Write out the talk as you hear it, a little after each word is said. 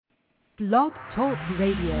Blog Talk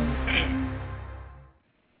Radio.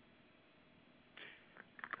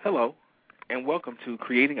 Hello, and welcome to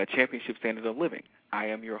Creating a Championship Standard of Living. I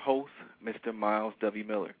am your host, Mr. Myles W.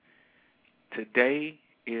 Miller. Today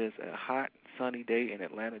is a hot, sunny day in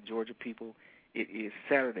Atlanta, Georgia, people. It is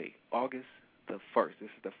Saturday, August the 1st. This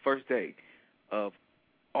is the first day of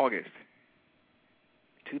August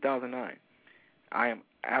 2009. I am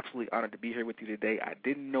absolutely honored to be here with you today. I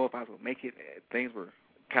didn't know if I was going to make it. Things were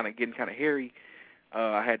getting kind of hairy.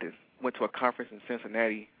 I went to a conference in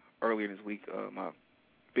Cincinnati earlier this week. My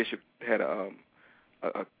bishop had a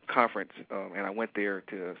conference, and I went there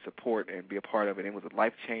to support and be a part of it. It was a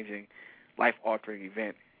life-changing, life-altering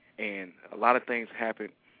event, and a lot of things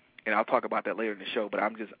happened, and I'll talk about that later in the show, but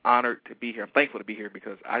I'm just honored to be here. I'm thankful to be here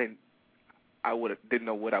because I didn't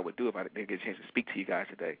know what I would do if I didn't get a chance to speak to you guys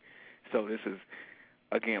today. So this is,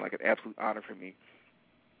 again, like an absolute honor for me.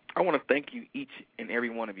 I want to thank you, each and every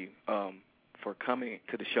one of you, for coming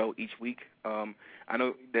to the show each week. I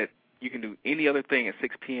know that you can do any other thing at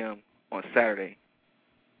 6 p.m. on Saturday,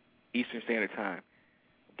 Eastern Standard Time,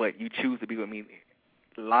 but you choose to be with me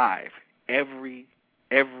live every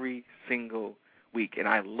single week, and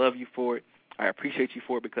I love you for it. I appreciate you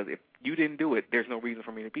for it because if you didn't do it, there's no reason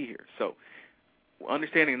for me to be here. So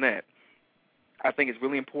understanding that, I think it's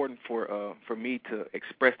really important for me to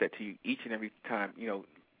express that to you each and every time. You know,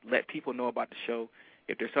 let people know about the show.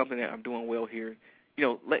 If there's something that I'm doing well here,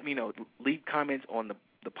 let me know. Leave comments on the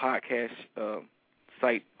podcast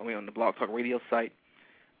site, on the Blog Talk Radio site.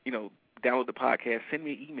 Download the podcast. Send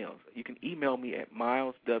me emails. You can email me at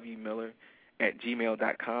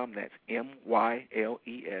mileswmiller@gmail.com. That's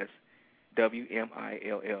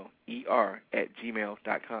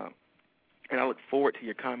MYLESWMILLER@gmail.com. And I look forward to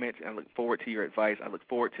your comments, and I look forward to your advice. I look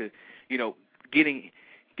forward to, getting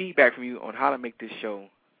feedback from you on how to make this show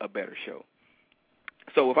a better show.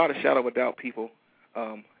 So without a shadow of a doubt, people,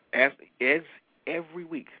 as every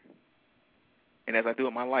week, and as I do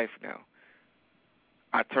in my life now,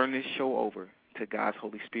 I turn this show over to God's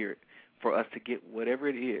Holy Spirit for us to get whatever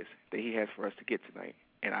it is that He has for us to get tonight.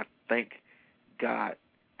 And I thank God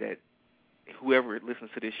that whoever listens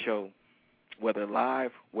to this show, whether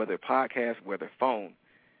live, whether podcast, whether phone,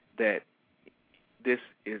 that this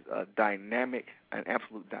is an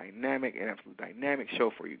absolute dynamic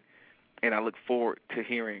show for you. And I look forward to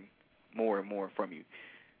hearing more and more from you.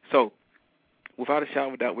 So, without a shadow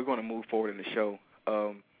of a doubt, we're going to move forward in the show.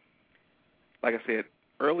 Like I said,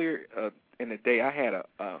 earlier in the day, I had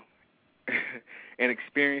an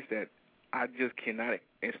experience that I just cannot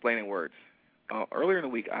explain in words. Earlier in the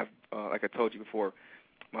week, like I told you before,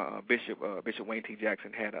 my Bishop Wayne T.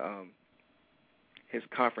 Jackson had his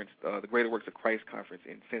conference, the Greater Works of Christ conference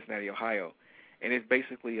in Cincinnati, Ohio, and it's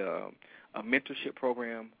basically a mentorship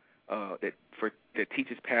program that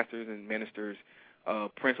teaches pastors and ministers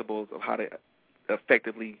principles of how to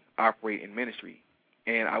effectively operate in ministry.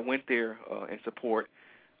 And I went there in support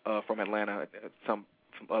from Atlanta. Some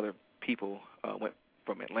other people went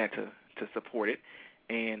from Atlanta to support it,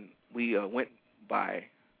 and we went by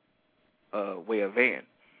way of van.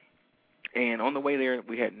 And on the way there,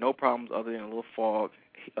 we had no problems other than a little fog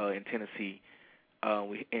in Tennessee.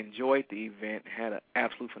 We enjoyed the event, had an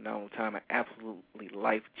absolute phenomenal time, an absolutely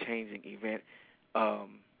life-changing event. I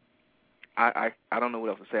don't know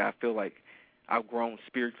what else to say. I feel like I've grown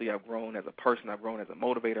spiritually. I've grown as a person. I've grown as a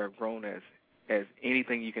motivator. I've grown as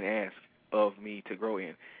anything you can ask of me to grow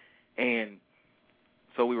in. And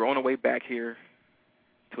so we were on the way back here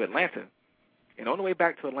to Atlanta. And on the way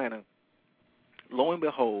back to Atlanta, lo and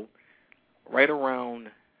behold, right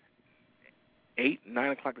around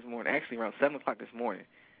 9 o'clock this morning, actually around 7 o'clock this morning,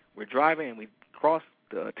 we're driving and we cross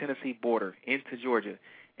the Tennessee border into Georgia.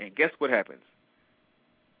 And guess what happens?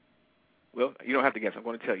 Well, you don't have to guess. I'm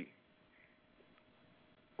going to tell you.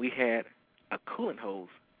 We had a coolant hose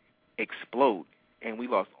explode, and we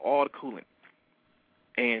lost all the coolant.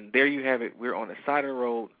 And there you have it. We're on the side of the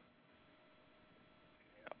road,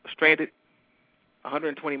 stranded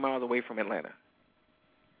 120 miles away from Atlanta.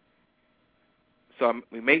 So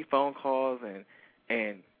we made phone calls,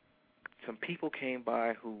 and some people came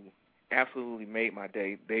by who absolutely made my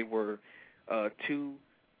day. They were two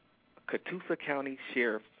Catoosa County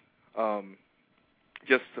sheriffs,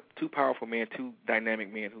 just two powerful men, two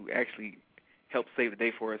dynamic men who actually helped save the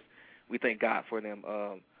day for us. We thank God for them,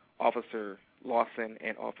 Officer Lawson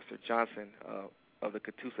and Officer Johnson of the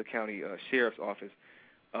Catoosa County Sheriff's Office.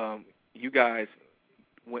 You guys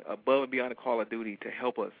went above and beyond the call of duty to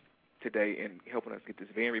help us today in helping us get this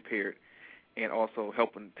van repaired and also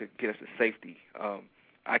helping to get us to safety.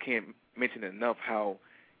 I can't mention enough how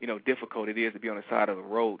difficult it is to be on the side of the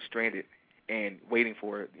road stranded and waiting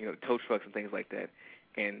for, tow trucks and things like that.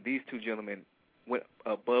 And these two gentlemen went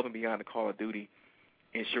above and beyond the call of duty,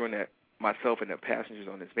 ensuring that myself and the passengers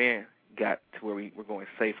on this van got to where we were going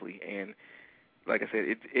safely. And like I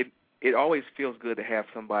said, it always feels good to have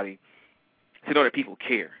somebody, to know that people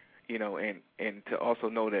care, and to also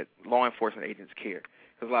know that law enforcement agents care.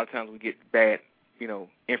 Because a lot of times we get bad,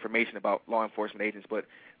 information about law enforcement agents, but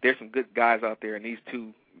there's some good guys out there, and these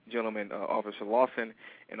two gentlemen, Officer Lawson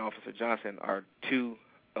and Officer Johnson, are two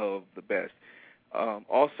of the best.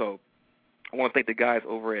 Also, I want to thank the guys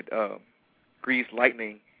over at Grease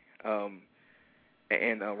Lightning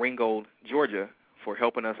and Ringgold, Georgia, for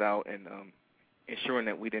helping us out and ensuring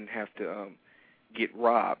that we didn't have to get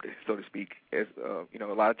robbed, so to speak. As a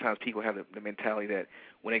lot of times people have the mentality that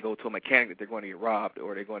when they go to a mechanic that they're going to get robbed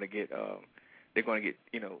or they're going to get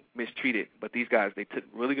mistreated. But these guys, they took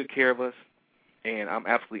really good care of us, and I'm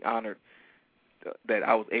absolutely honored that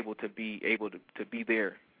I was able to be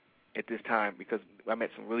there at this time, because I met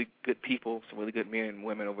some really good people, some really good men and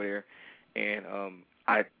women over there, and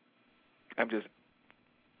I'm just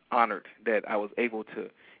honored that I was able to,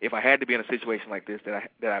 if I had to be in a situation like this, that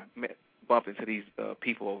I bumped into these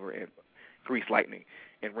people over at Grease Lightning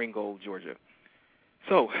in Ringgold, Georgia.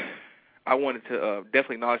 So I wanted to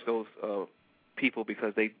definitely acknowledge those people,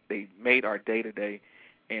 because they made our day to day,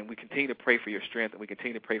 and we continue to pray for your strength, and we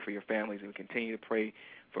continue to pray for your families, and we continue to pray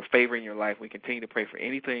for favor in your life. We continue to pray for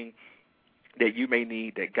anything that you may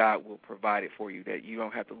need, that God will provide it for you, that you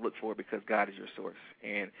don't have to look for it, because God is your source,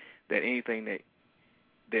 and that anything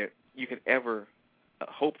that you can ever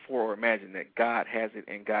hope for or imagine, that God has it,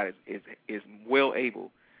 and God is well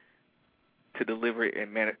able to deliver it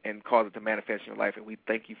and cause it to manifest in your life. And we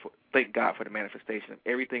thank God for the manifestation of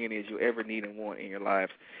everything it is you ever need and want in your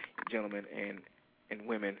lives, gentlemen and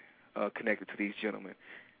women connected to these gentlemen.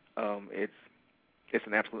 It's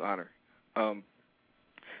an absolute honor.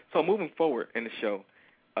 So moving forward in the show,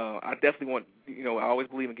 I definitely want, I always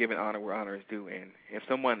believe in giving honor where honor is due. And if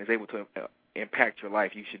someone is able to impact your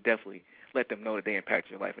life, you should definitely let them know that they impact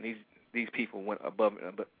your life. And these people went above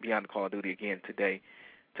and beyond the call of duty again today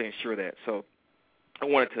to ensure that. So I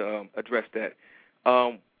wanted to address that.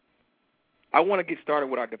 I want to get started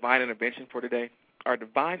with our divine intervention for today. Our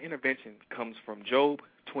divine intervention comes from Job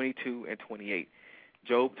 22 and 28.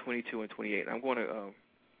 Job 22 and 28. I'm going to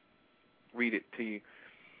read it to you.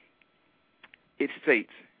 It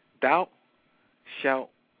states, "Thou shalt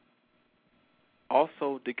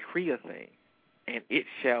also decree a thing, and it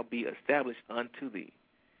shall be established unto thee,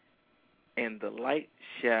 and the light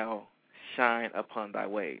shall shine upon thy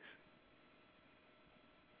ways."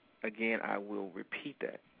 Again, I will repeat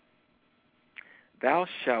that. "Thou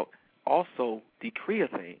shalt also decree a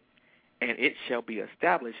thing, and it shall be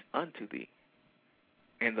established unto thee,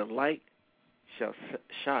 and the light shall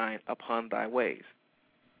shine upon thy ways."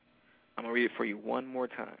 I'm going to read it for you one more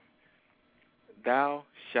time. "Thou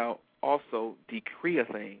shalt also decree a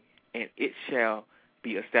thing, and it shall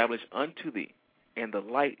be established unto thee, and the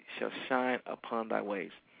light shall shine upon thy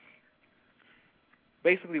ways."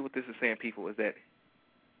 Basically what this is saying, people, is that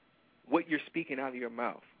what you're speaking out of your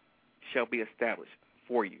mouth shall be established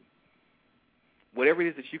for you. Whatever it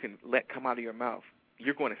is that you can let come out of your mouth,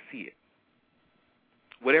 you're going to see it.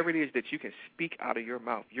 Whatever it is that you can speak out of your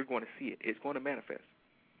mouth, you're going to see it. It's going to manifest.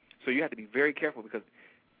 So you have to be very careful, because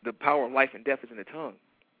the power of life and death is in the tongue.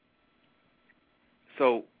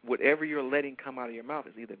 So whatever you're letting come out of your mouth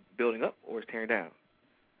is either building up or it's tearing down.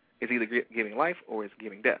 It's either giving life or it's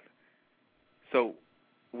giving death. So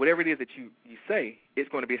whatever it is that you say, it's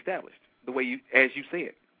going to be established the way as you say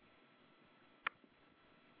it.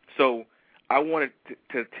 So I wanted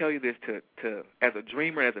to tell you this to as a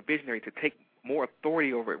dreamer, as a visionary, to take more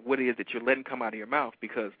authority over what it is that you're letting come out of your mouth,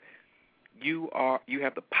 because you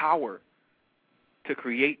have the power to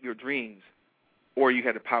create your dreams, or you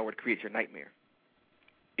have the power to create your nightmare.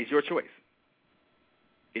 It's your choice.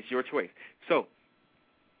 It's your choice. So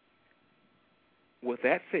with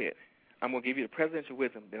that said, I'm going to give you the presidential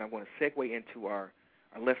wisdom, then I'm going to segue into our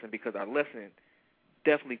lesson, because our lesson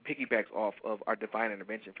definitely piggybacks off of our divine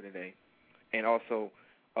intervention for today, and also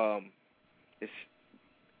it's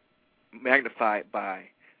magnified by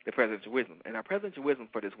the presidential wisdom. And our presidential wisdom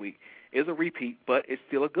for this week is a repeat, but it's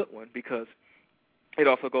still a good one, because it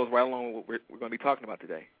also goes right along with what we're going to be talking about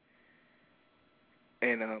today.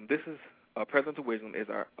 And this is presidential wisdom is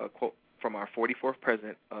a quote from our 44th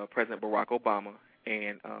president, President Barack Obama.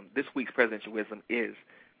 And this week's presidential wisdom is,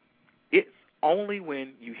 "It's only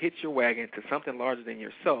when you hitch your wagon to something larger than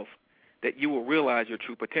yourself that you will realize your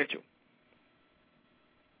true potential."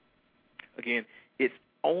 Again, it's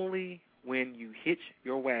only when you hitch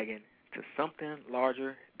your wagon to something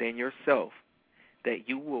larger than yourself that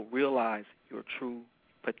you will realize your true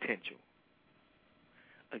potential.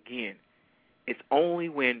 Again, it's only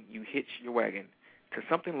when you hitch your wagon to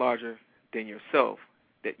something larger than yourself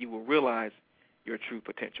that you will realize your true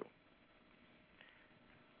potential.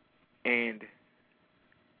 And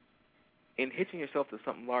in hitching yourself to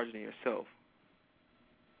something larger than yourself,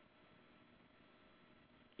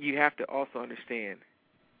 you have to also understand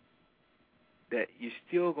that you're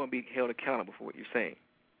still going to be held accountable for what you're saying.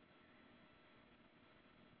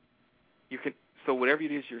 So whatever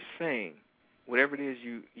it is you're saying, whatever it is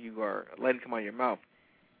you are letting come out of your mouth,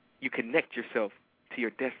 you connect yourself to your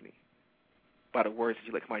destiny by the words that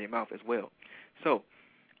you let come out of your mouth as well. So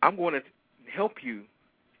I'm going to help you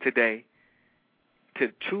today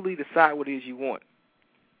to truly decide what it is you want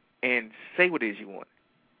and say what it is you want.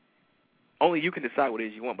 Only you can decide what it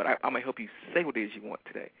is you want, but I'm going to help you say what it is you want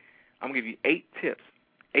today. I'm going to give you 8 tips,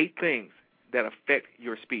 8 things that affect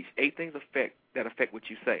your speech, 8 things that affect what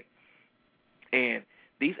you say. And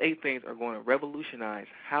these 8 things are going to revolutionize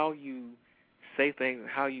how you say things and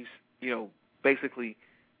how you basically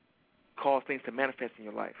cause things to manifest in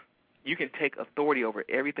your life. You can take authority over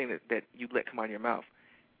everything that you let come out of your mouth.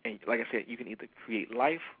 And like I said, you can either create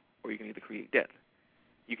life or you can either create death.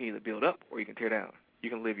 You can either build up or you can tear down. You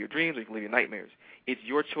can live your dreams or you can live your nightmares. It's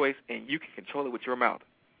your choice, and you can control it with your mouth.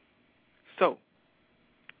 So,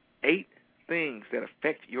 8 things that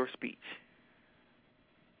affect your speech.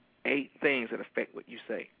 8 things that affect what you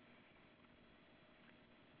say.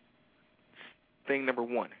 Thing number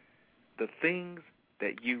 1, the things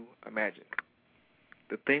that you imagine.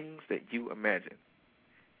 The things that you imagine.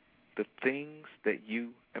 The things that you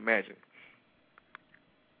imagine.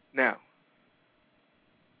 Now,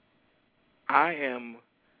 I am,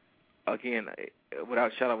 again,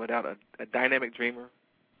 without a shadow of a doubt, a dynamic dreamer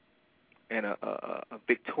and a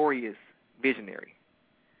victorious visionary.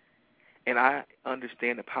 And I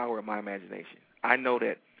understand the power of my imagination. I know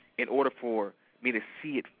that in order for me to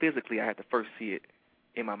see it physically, I have to first see it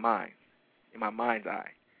in my mind, in my mind's eye.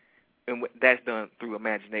 And that's done through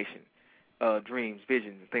imagination, dreams,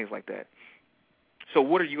 visions, and things like that. So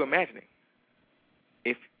what are you imagining?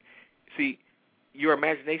 Your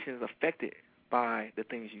imagination is affected by the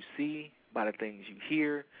things you see, by the things you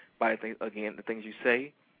hear, by the things you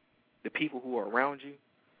say, the people who are around you.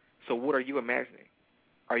 So what are you imagining?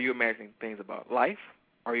 Are you imagining things about life?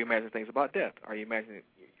 Are you imagining things about death? Are you imagining,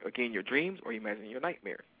 again, your dreams, or are you imagining your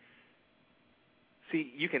nightmares?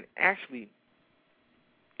 See, you can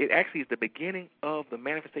it actually is the beginning of the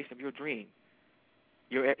manifestation of your dream,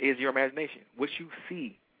 is your imagination. What you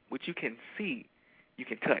see, what you can see, you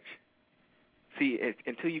can touch. See,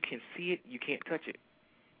 until you can see it, you can't touch it.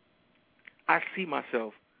 I see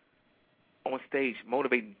myself on stage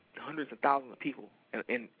motivating hundreds of thousands of people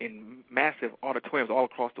in massive auditoriums all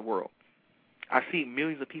across the world. I see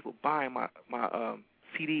millions of people buying my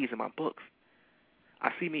CDs and my books.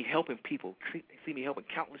 I see me helping people, see me helping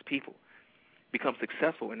countless people become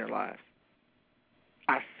successful in their lives.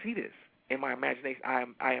 I see this in my imagination.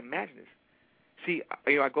 I imagine this. See,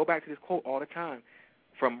 I go back to this quote all the time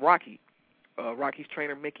from Rocky. Rocky's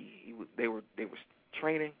trainer Mickey. They were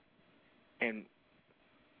training, and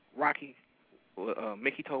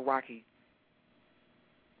Mickey told Rocky,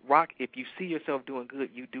 Rock, if you see yourself doing good,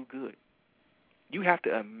 you do good. You have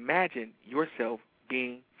to imagine yourself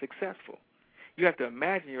being successful. You have to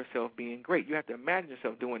imagine yourself being great. You have to imagine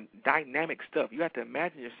yourself doing dynamic stuff. You have to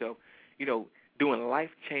imagine yourself, doing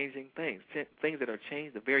life-changing things, things that are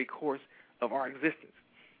changed the very course of our existence.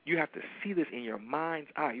 You have to see this in your mind's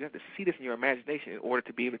eye. You have to see this in your imagination in order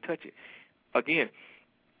to be able to touch it. Again,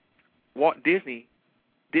 Walt Disney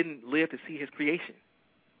didn't live to see his creation.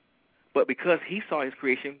 But because he saw his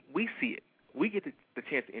creation, we see it. We get the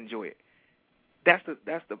chance to enjoy it. That's the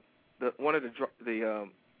one of the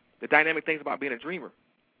dynamic things about being a dreamer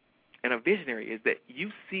and a visionary is that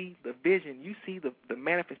you see the vision, you see the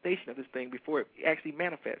manifestation of this thing before it actually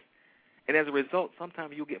manifests. And as a result,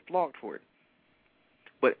 sometimes you'll get flogged for it.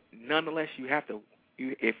 But nonetheless, you have to.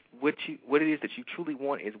 If what it is that you truly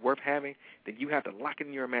want is worth having, then you have to lock it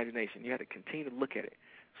in your imagination. You have to continue to look at it.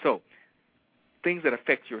 So, things that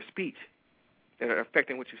affect your speech, that are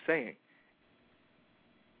affecting what you're saying.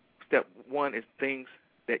 Step 1 is things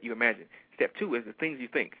that you imagine. Step 2 is the things you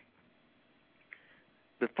think.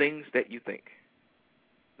 The things that you think.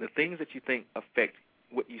 The things that you think affect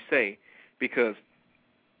what you say, because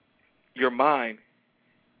in your mind,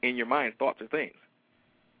 thoughts are things.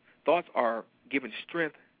 Thoughts are given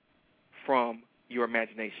strength from your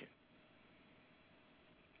imagination.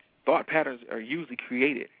 Thought patterns are usually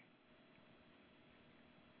created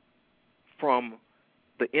from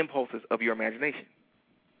the impulses of your imagination.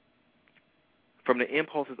 from the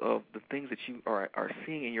impulses of the things that you are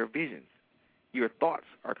seeing in your visions. Your thoughts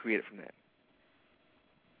are created from that.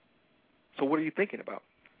 So what are you thinking about?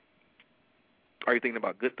 Are you thinking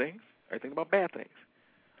about good things? Are you thinking about bad things?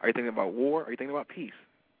 Are you thinking about war? Are you thinking about peace?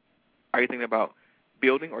 Are you thinking about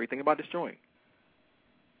building or are you thinking about destroying?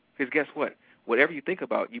 Because guess what? Whatever you think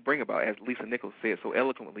about, you bring about, as Lisa Nichols said so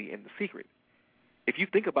eloquently in The Secret. If you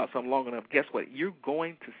think about something long enough, guess what? You're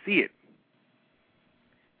going to see it.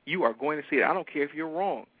 You are going to see it. I don't care if you're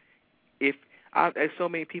wrong. There's so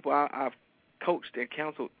many people I've coached and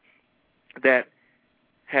counseled that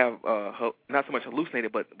have not so much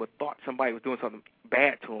hallucinated, but thought somebody was doing something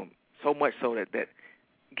bad to them, so much so that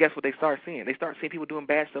guess what they start seeing? They start seeing people doing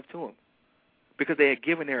bad stuff to them because they had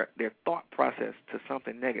given their thought process to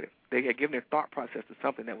something negative. They had given their thought process to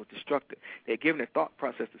something that was destructive. They had given their thought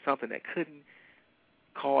process to something that couldn't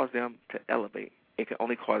cause them to elevate. It could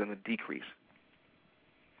only cause them to decrease.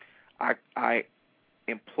 I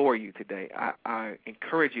implore you today. I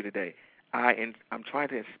encourage you today. I'm trying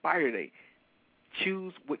to inspire you today.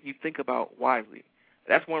 Choose what you think about wisely.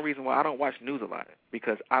 That's one reason why I don't watch news a lot,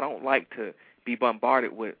 because I don't like to be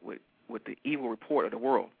bombarded with the evil report of the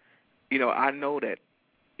world. I know that,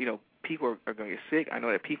 people are going to get sick. I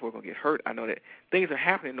know that people are going to get hurt. I know that things are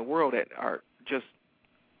happening in the world that are just,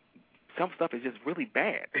 some stuff is just really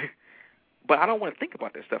bad. But I don't want to think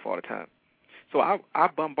about that stuff all the time. So I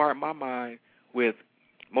bombard my mind with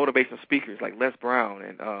motivational speakers like Les Brown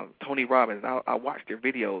and Tony Robbins. I watch their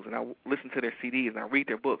videos and I listen to their CDs and I read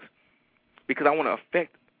their books because I want to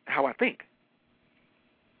affect how I think.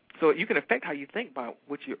 So you can affect how you think by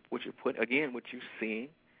what you're putting, again, what you're seeing,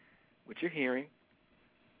 what you're hearing,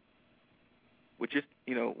 what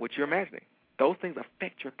you're imagining. Those things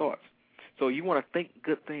affect your thoughts. So you want to think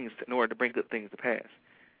good things in order to bring good things to pass.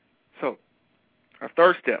 So our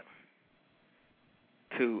third step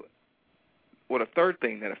the third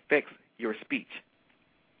thing that affects your speech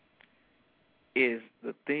is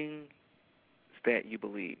the things that you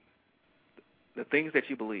believe. The things that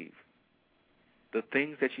you believe. The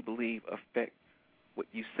things that you believe affect what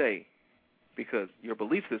you say, because your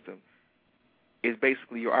belief system is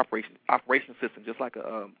basically your operation system, just like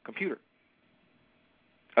a computer.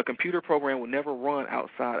 A computer program will never run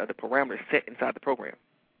outside of the parameters set inside the program,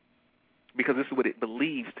 because this is what it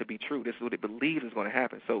believes to be true. This is what it believes is going to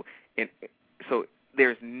happen. So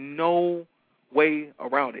there's no way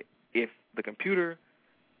around it. If the computer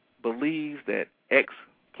believes that X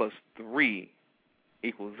plus 3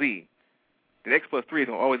 equals Z, then X plus 3 is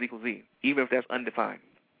going to always equal Z, even if that's undefined.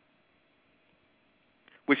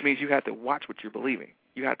 Which means you have to watch what you're believing.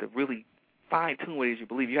 You have to really fine-tune what it is you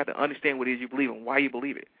believe. You have to understand what it is you believe and why you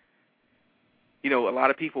believe it. A lot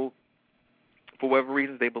of people, for whatever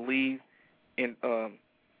reasons, they believe in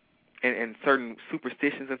certain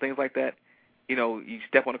superstitions and things like that. You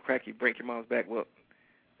step on a crack, you break your mom's back. Well,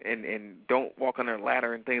 and don't walk on a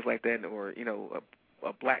ladder and things like that, or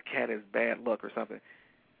a black cat is bad luck or something.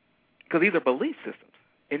 Because these are belief systems,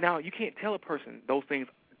 and now you can't tell a person those things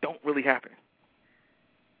don't really happen.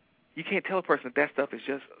 You can't tell a person that stuff is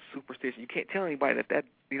just superstition. You can't tell anybody that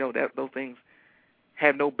those things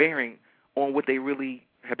have no bearing on what they really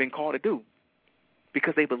have been called to do,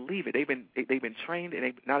 because they believe it. They've been trained,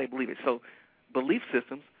 and now they believe it. So belief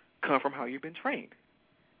systems come from how you've been trained,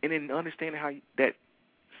 and in understanding that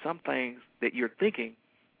some things that you're thinking,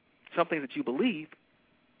 some things that you believe,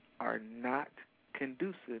 are not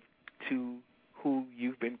conducive to who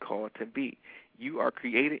you've been called to be. You are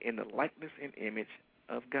created in the likeness and image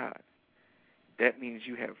of God. That means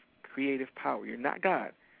you have creative power. You're not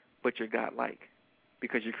God, but you're God-like,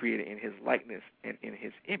 because you're created in His likeness and in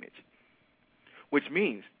His image, which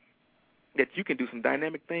means that you can do some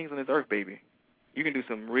dynamic things on this earth, baby. You can do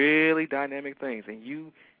some really dynamic things, and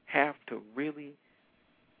you have to really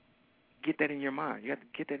get that in your mind. You have to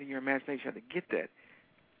get that in your imagination. You have to get that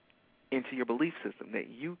into your belief system, that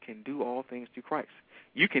you can do all things through Christ.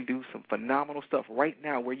 You can do some phenomenal stuff right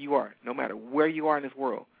now where you are, no matter where you are in this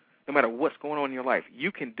world, no matter what's going on in your life.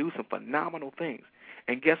 You can do some phenomenal things.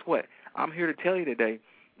 And guess what? I'm here to tell you today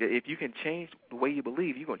that if you can change the way you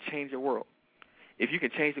believe, you're going to change your world. If you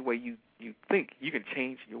can change the way you think, you can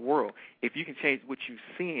change your world. If you can change what you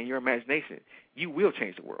see in your imagination, you will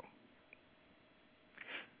change the world.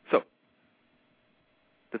 So,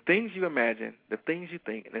 the things you imagine, the things you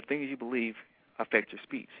think, and the things you believe affect your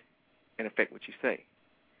speech and affect what you say.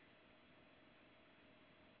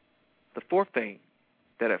 The fourth thing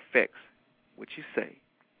that affects what you say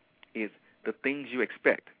is the things you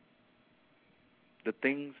expect. The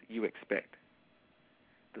things you expect.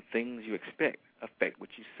 The things you expect affect what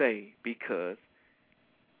you say, because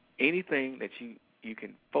anything that you you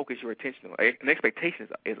can focus your attention on. An expectation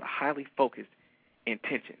is a highly focused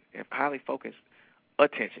intention, and highly focused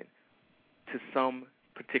attention to some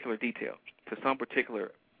particular detail, to some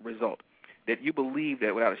particular result, that you believe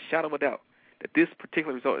that without a shadow of a doubt that this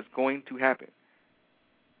particular result is going to happen.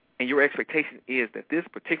 And your expectation is that this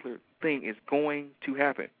particular thing is going to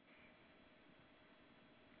happen.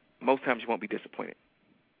 Most times you won't be disappointed,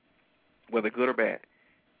 whether good or bad.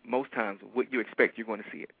 Most times what you expect, you're going to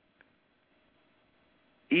see it.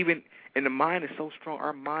 Even, and the mind is so strong,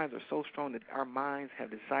 our minds are so strong that our minds have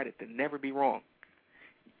decided to never be wrong.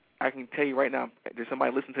 I can tell you right now, there's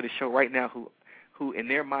somebody listening to the show right now who in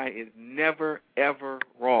their mind is never, ever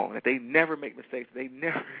wrong, that they never make mistakes, they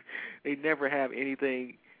never have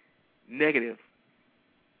anything negative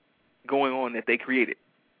going on that they created.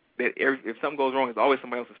 That if something goes wrong, it's always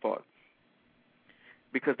somebody else's fault.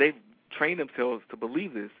 Because they've trained themselves to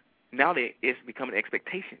believe this, now it's become an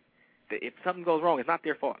expectation that if something goes wrong, it's not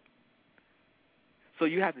their fault. So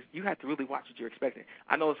you have to really watch what you're expecting.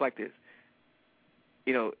 I know it's like this.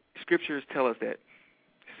 You know, scriptures tell us that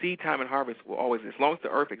seed time and harvest will always exist. As long as the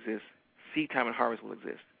earth exists, seed time and harvest will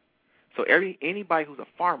exist. So anybody who's a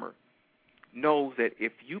farmer knows that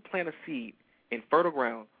if you plant a seed in fertile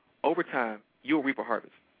ground, over time, you'll reap a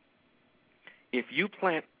harvest. If you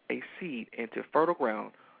plant a seed into fertile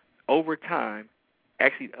ground, over time,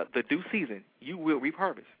 actually the due season, you will reap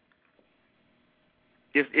harvest.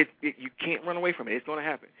 You can't run away from it. It's going to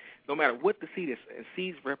happen. No matter what the seed is, and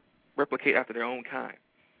seeds replicate after their own kind.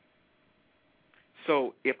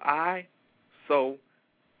 So if I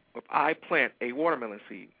plant a watermelon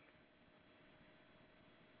seed,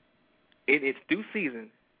 in its due season,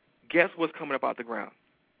 guess what's coming up out the ground?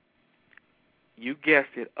 You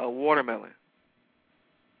guessed it, a watermelon.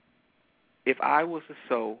 If I was to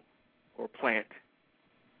sow or plant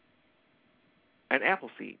an apple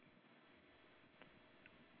seed,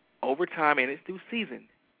 over time in its due season,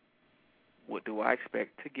 what do I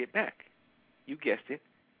expect to get back? You guessed it,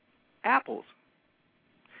 apples.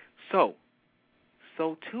 So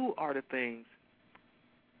too are the things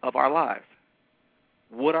of our lives.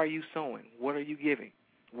 What are you sowing? What are you giving?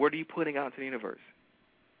 What are you putting out into the universe?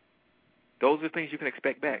 Those are things you can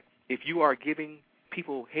expect back. If you are giving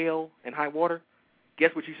people hell and high water,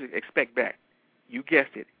 guess what you should expect back? You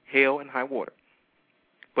guessed it, hell and high water.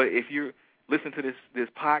 But if you're listening to this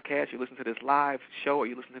podcast, you listen to this live show, or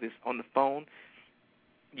you listen to this on the phone,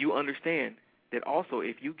 you understand that also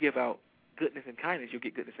if you give out goodness and kindness, you'll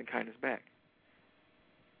get goodness and kindness back.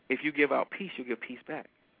 If you give out peace, you'll get peace back.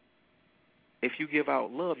 If you give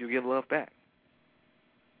out love, you'll get love back.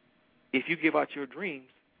 If you give out your dreams,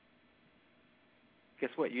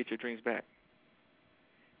 guess what? You get your dreams back.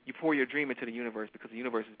 You pour your dream into the universe because the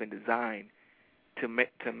universe has been designed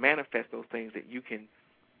to manifest those things that you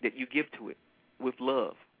give to it with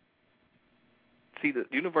love. See, the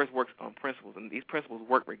universe works on principles, and these principles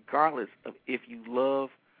work regardless of if you love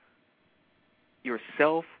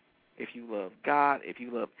yourself, if you love God, if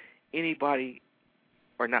you love anybody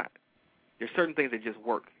or not. There's certain things that just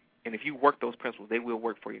work, and if you work those principles, they will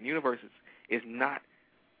work for you. The universe is not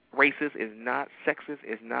racist, is not sexist,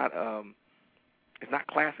 is not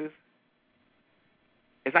classist,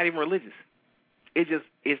 it's not even religious. It's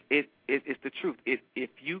the truth. If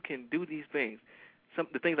you can do these things,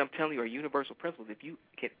 the things I'm telling you are universal principles. If you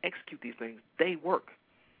can execute these things, they work.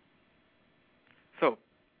 So,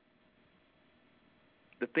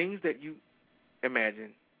 the things that you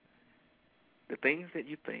imagine, the things that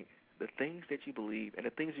you think, the things that you believe, and the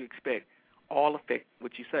things you expect all affect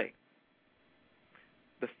what you say.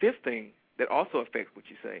 The fifth thing that also affects what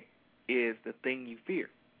you say is the thing you fear.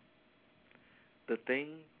 The thing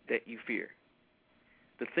that you fear.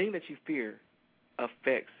 The thing that you fear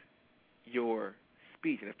affects your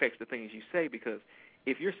speech and affects the things you say, because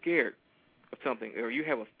if you're scared of something or you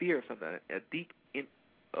have a fear of something,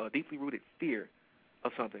 a deeply rooted fear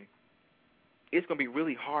of something, it's going to be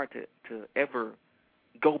really hard to ever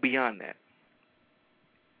go beyond that.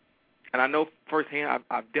 And I know firsthand,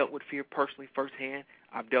 I've dealt with fear personally firsthand.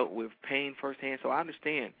 I've dealt with pain firsthand, so I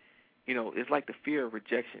understand. You know, it's like the fear of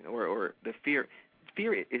rejection or the fear.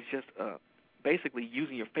 Fear is just basically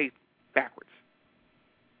using your faith backwards.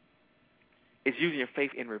 It's using your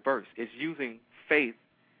faith in reverse. It's using faith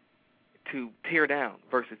to tear down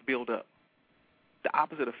versus build up. The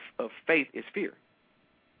opposite of faith is fear.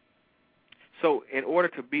 So in order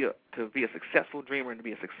to be a successful dreamer and to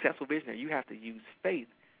be a successful visionary, you have to use faith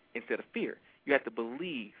instead of fear. You have to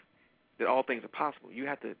believe that all things are possible. You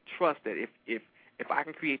have to trust that if I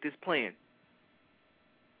can create this plan,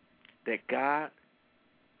 that God,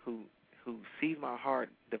 who sees my heart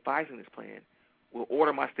devising this plan, will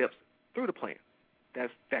order my steps through the plan.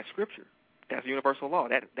 That's scripture. That's universal law.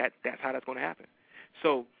 That's how that's going to happen.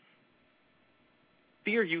 So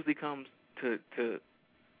fear usually comes to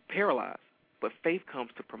paralyze, but faith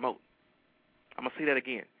comes to promote. I'm going to say that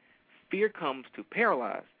again. Fear comes to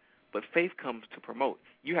paralyze, but faith comes to promote.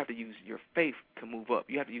 You have to use your faith to move up.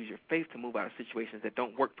 You have to use your faith to move out of situations that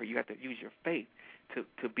don't work for you. You have to use your faith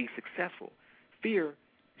to be successful. Fear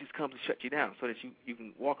just comes to shut you down so that you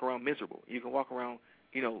can walk around miserable. You can walk around,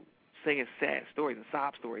 singing sad stories and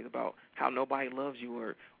sob stories about how nobody loves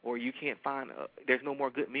you, or you can't find, there's no more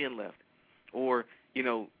good men left, or,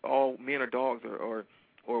 all men are dogs, or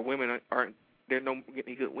women aren't, there are no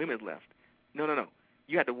any good women left. No.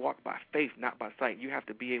 You have to walk by faith, not by sight. You have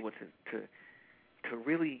to be able to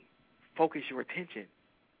really focus your attention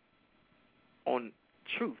on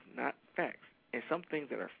truth, not facts. And some things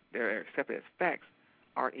that are accepted as facts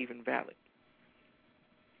aren't even valid.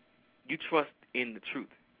 You trust in the truth.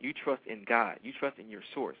 You trust in God. You trust in your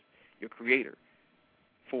source, your creator,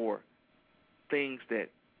 for things that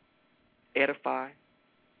edify,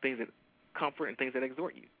 things that comfort, and things that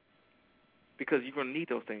exhort you. Because you're going to need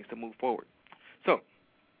those things to move forward. So,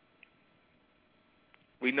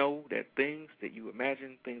 we know that things that you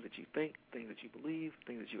imagine, things that you think, things that you believe,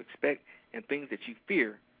 things that you expect, and things that you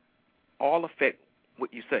fear all affect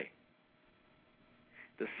what you say.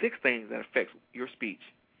 The sixth thing that affects your speech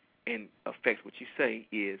and affects what you say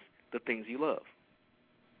is the things you love.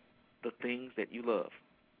 The things that you love.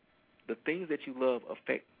 The things that you love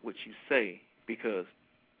affect what you say because,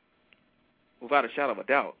 without a shadow of a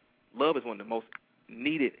doubt, love is one of the most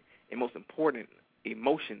needed and most important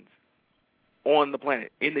emotions on the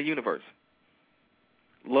planet, in the universe.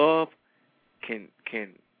 Love can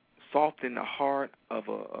soften the heart of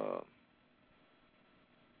a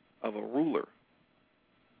ruler.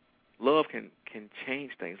 Love can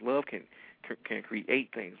change things. Love can create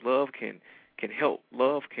things. Love can help.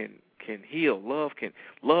 Love can heal.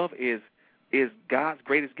 Love is God's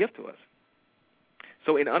greatest gift to us.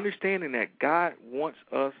 So in understanding that God wants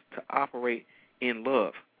us to operate in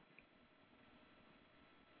love,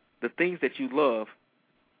 the things that you love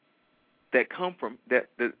that come from that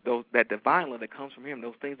divine love that comes from Him,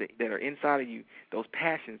 those things that are inside of you, those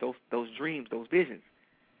passions, those dreams, those visions,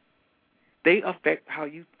 they affect how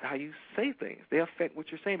you say things. They affect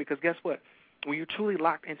what you're saying, because guess what? When you're truly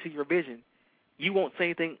locked into your vision, you won't say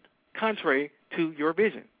anything contrary to your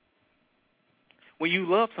vision. When you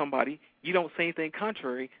love somebody, you don't say anything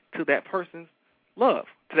contrary to that person's love,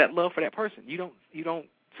 to that love for that person. You don't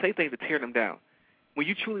say things to tear them down. When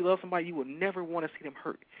you truly love somebody, you will never want to see them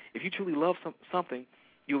hurt. If you truly love something,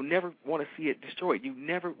 you'll never want to see it destroyed. You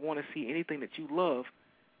never want to see anything that you love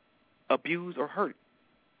abused or hurt.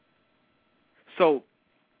 So,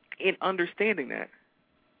 in understanding that,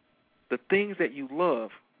 the things that you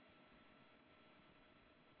love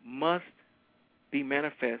must be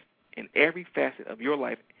manifest in every facet of your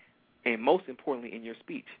life, and most importantly in your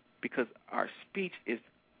speech, because our speech is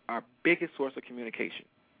our biggest source of communication.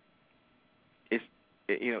 It's,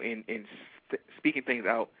 in speaking things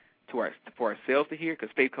out for ourselves to hear, because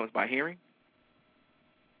faith comes by hearing,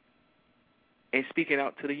 and speaking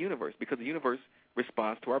out to the universe, because the universe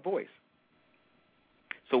responds to our voice.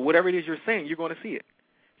 So whatever it is you're saying, you're going to see it.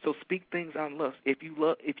 So speak things out in love. If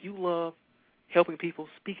you love helping people,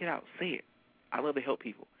 speak it out. Say it. I love to help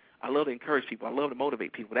people. I love to encourage people. I love to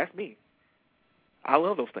motivate people. That's me. I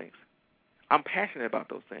love those things. I'm passionate about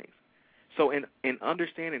those things. So in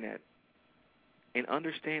understanding that,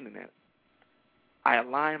 I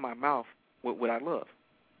align my mouth with what I love.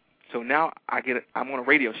 So now I'm on a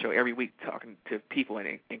radio show every week talking to people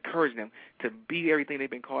and encouraging them to be everything they've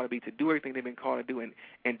been called to be, to do everything they've been called to do,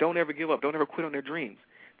 and don't ever give up. Don't ever quit on their dreams.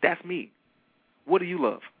 That's me. What do you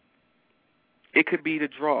love? It could be to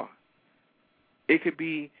draw. It could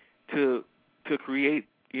be to create,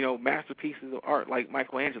 masterpieces of art like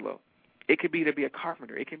Michelangelo. It could be to be a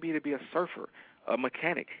carpenter. It could be to be a surfer, a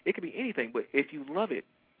mechanic. It could be anything. But if you love it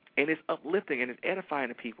and it's uplifting and it's edifying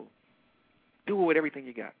to people, do it with everything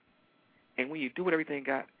you got. And when you do it with everything you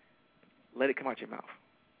got, let it come out your mouth.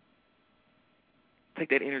 Take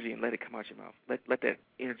that energy and let it come out your mouth. Let that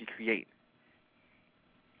energy create.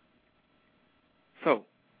 So,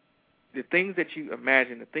 the things that you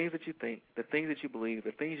imagine, the things that you think, the things that you believe,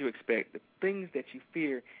 the things you expect, the things that you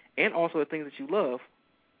fear, and also the things that you love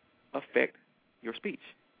affect your speech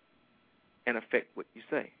and affect what you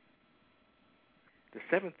say. The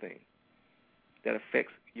seventh thing that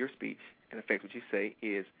affects your speech and affects what you say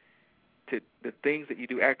is the things that you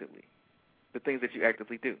do actively, the things that you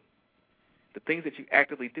actively do. The things that you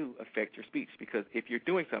actively do affect your speech, because if you're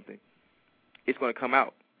doing something, it's going to come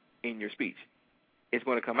out in your speech. it's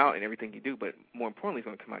going to come out in everything you do, but more importantly, it's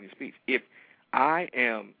going to come out in your speech. If I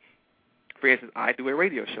am, for instance, I do a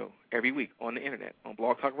radio show every week on the internet, on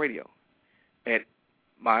Blog Talk Radio, at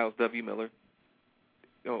Myles W. Miller,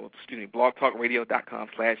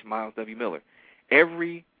 blogtalkradio.com/Myles W. Miller.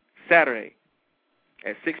 Every Saturday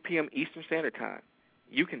at 6 p.m. Eastern Standard Time,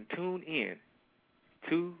 you can tune in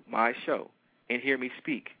to my show and hear me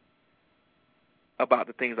speak about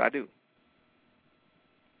the things I do.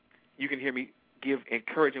 You can hear me give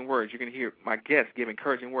encouraging words. You can hear my guests give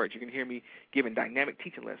encouraging words. You can hear me giving dynamic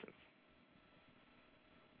teaching lessons.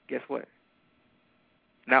 Guess what?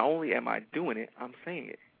 Not only am I doing it, I'm saying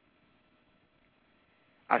it.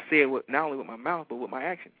 I say it not only with my mouth, but with my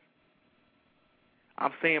actions.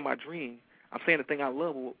 I'm saying my dream. I'm saying the thing I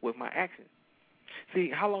love with my actions. See,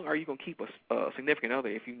 how long are you going to keep a significant other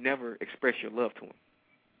if you never express your love to him?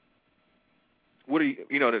 What are you,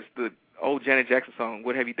 the old Janet Jackson song,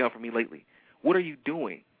 "What Have You Done For Me Lately?" What are you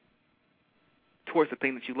doing towards the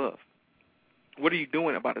thing that you love? What are you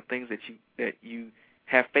doing about the things that you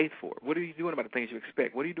have faith for? What are you doing about the things you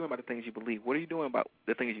expect? What are you doing about the things you believe? What are you doing about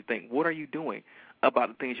the things you think? What are you doing about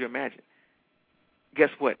the things you imagine?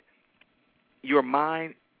 Guess what? Your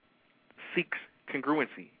mind seeks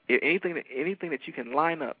congruency. Anything that you can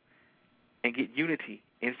line up and get unity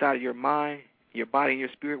inside of your mind, your body, and your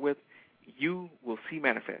spirit with, you will see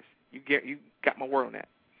manifest. You got my word on that.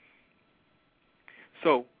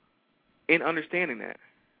 So, in understanding that,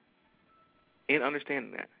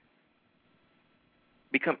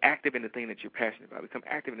 become active in the thing that you're passionate about. Become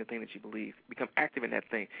active in the thing that you believe. Become active in that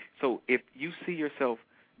thing. So, if you see yourself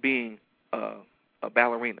being a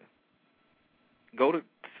ballerina,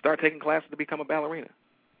 start taking classes to become a ballerina.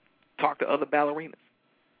 Talk to other ballerinas.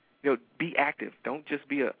 Be active. Don't just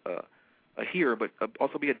be a hearer, but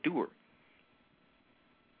also be a doer.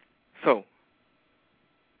 So,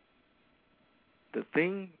 the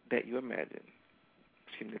things that you imagine,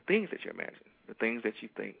 the things that you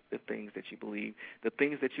think, the things that you believe, the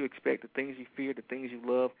things that you expect, the things you fear, the things you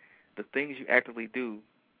love, the things you actively do,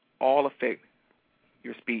 all affect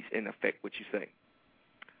your speech and affect what you say.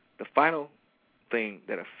 The final thing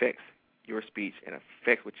that affects your speech and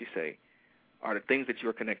affects what you say are the things that you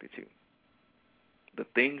are connected to. The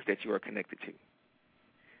things that you are connected to.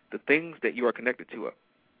 The things that you are connected to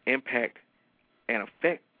impact and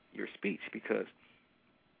affect your speech because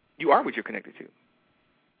you are what you're connected to.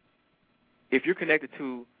 If you're connected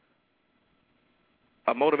to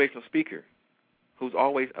a motivational speaker who's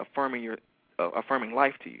always affirming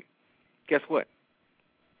life to you, guess what?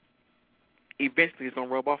 Eventually it's going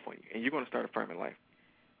to rub off on you, and you're going to start affirming life.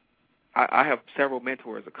 I have several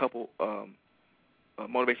mentors, a couple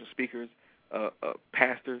motivational speakers,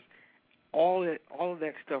 pastors. All of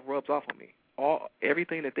that stuff rubs off on me.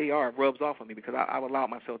 Everything that they are rubs off on me because I've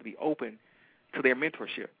allowed myself to be open to their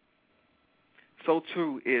mentorship. So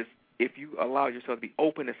too is if you allow yourself to be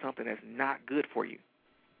open to something that's not good for you,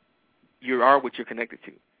 you are what you're connected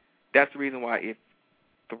to. That's the reason why if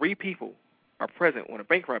 3 people are present when a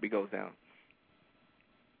bank robbery goes down,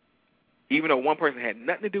 even though one person had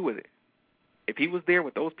nothing to do with it, if he was there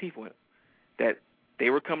with those people that they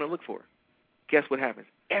were coming to look for, guess what happens?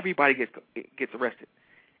 Everybody gets arrested.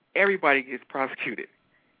 Everybody gets prosecuted.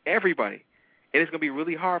 Everybody. And it's going to be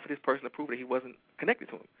really hard for this person to prove that he wasn't connected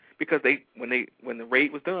to him because when the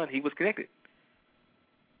raid was done, he was connected.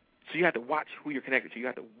 So you have to watch who you're connected to. You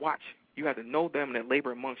have to watch. You have to know them that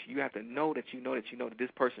labor amongst you. You have to know that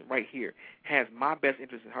this person right here has my best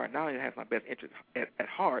interest at heart. Not only has my best interest at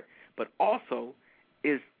heart, but also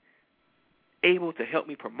is able to help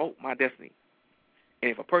me promote my destiny.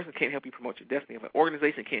 And if a person can't help you promote your destiny, if an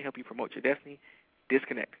organization can't help you promote your destiny,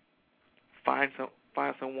 disconnect. Find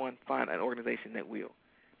an organization that will.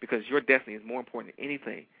 Because your destiny is more important than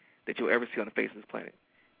anything that you'll ever see on the face of this planet.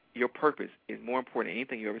 Your purpose is more important than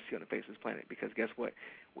anything you ever see on the face of this planet. Because guess what?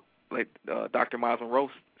 Like Dr. Myles Monroe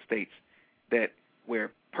states that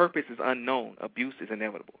where purpose is unknown, abuse is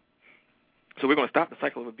inevitable. So we're going to stop the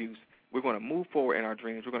cycle of abuse. We're going to move forward in our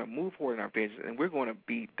dreams. We're going to move forward in our visions, and we're going to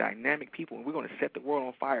be dynamic people, and we're going to set the world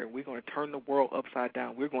on fire. We're going to turn the world upside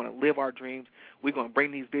down. We're going to live our dreams. We're going to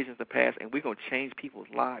bring these visions to pass, and we're going to change people's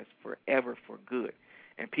lives forever for good.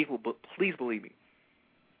 And people, please believe me,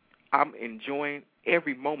 I'm enjoying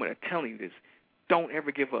every moment of telling you this. Don't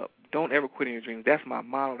ever give up. Don't ever quit in your dreams. That's my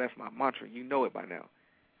motto. That's my mantra. You know it by now.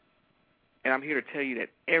 And I'm here to tell you that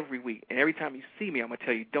every week, and every time you see me, I'm going to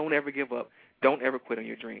tell you, don't ever give up. Don't ever quit on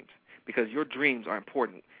your dreams. Because your dreams are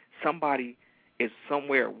important. Somebody is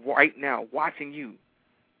somewhere right now watching you,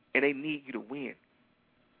 and they need you to win.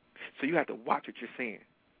 So you have to watch what you're saying.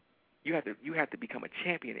 You have to become a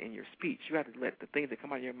champion in your speech. You have to let the things that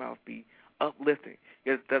come out of your mouth be uplifting.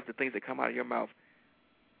 Does the things that come out of your mouth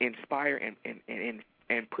inspire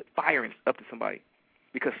and put fire up to somebody?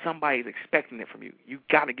 Because somebody's expecting it from you. You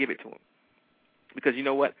got to give it to them. Because you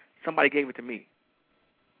know what? Somebody gave it to me,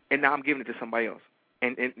 and now I'm giving it to somebody else.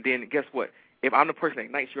 And then guess what? If I'm the person that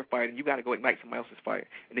ignites your fire, then you got to go ignite somebody else's fire,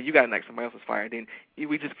 and then you got to ignite somebody else's fire. And then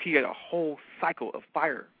we just create a whole cycle of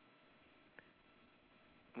fire.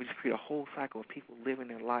 We just create a whole cycle of people living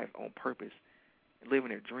their life on purpose, living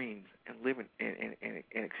their dreams, and living and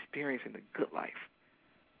experiencing the good life.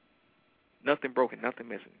 Nothing broken, nothing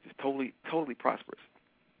missing, just totally prosperous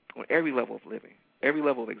on every level of living, every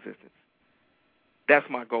level of existence. That's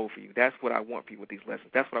my goal for you. That's what I want for you with these lessons.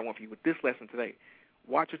 That's what I want for you with this lesson today.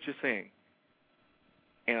 Watch what you're saying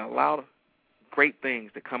and allow great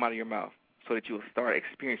things to come out of your mouth so that you will start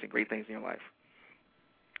experiencing great things in your life.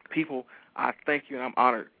 People, I thank you and I'm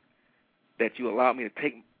honored that you allowed me to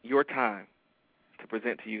take your time to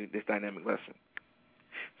present to you this dynamic lesson.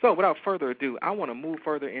 So without further ado, I want to move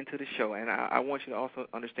further into the show, and I want you to also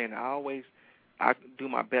understand that I do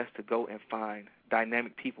my best to go and find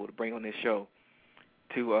dynamic people to bring on this show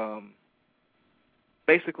to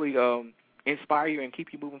basically inspire you and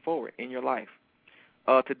keep you moving forward in your life.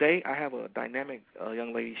 Today I have a dynamic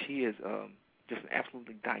young lady. She is just an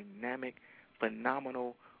absolutely dynamic,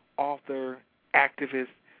 phenomenal author, activist,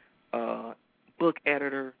 book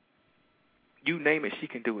editor. You name it, she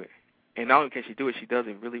can do it. And not only can she do it, she does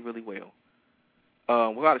it really, really well.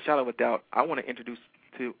 Without a shadow of a doubt, I want to introduce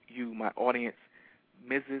to you, my audience,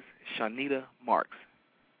 Mrs. Shanita Marks.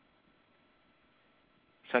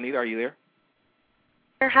 Shanita, are you there?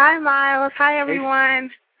 Hi, Myles. Hi,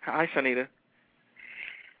 everyone. Hey. Hi, Shanita.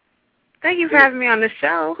 Thank you for having me on the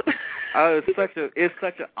show. It's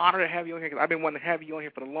such an honor to have you on here because I've been wanting to have you on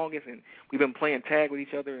here for the longest, and we've been playing tag with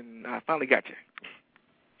each other, and I finally got you.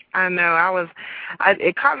 I know.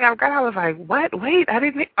 It caught me off guard. I was like, what? Wait, I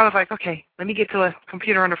was like, okay, let me get to a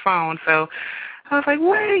computer on the phone. So I was like,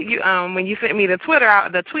 wait. When you sent me the tweet, I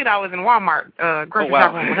was in Walmart, grocery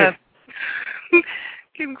shopping with my husband.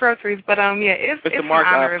 Getting groceries, but yeah, it's Mr. Marks,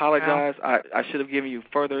 I apologize. I should have given you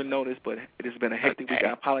further notice, but it has been a hectic week. I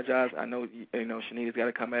apologize. I know Shanita's got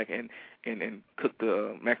to come back and cook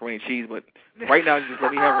the macaroni and cheese, but right now just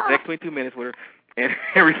let me have the next 22 minutes with her, and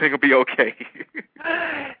everything will be okay.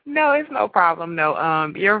 No, it's no problem.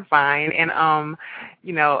 No, you're fine. And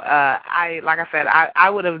like I said, I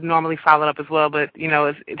would have normally followed up as well, but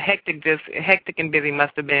it's hectic and busy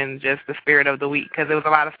must have been just the spirit of the week because there was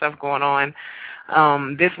a lot of stuff going on.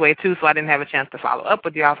 This way too, so I didn't have a chance to follow up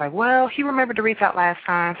with you. I was like, well, he remembered to reach out last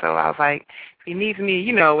time, so I was like, if he needs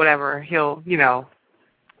me, whatever, he'll,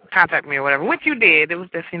 contact me or whatever, which you did. It was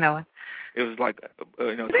just, It was like,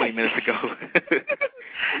 20 minutes ago.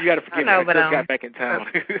 You got to forgive me. I just got back in town.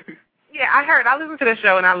 Yeah, I listened to the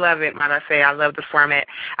show, and I love it. Might I say, I love the format.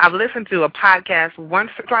 I've listened to a podcast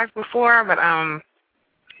once or twice before, but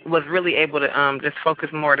was really able to just focus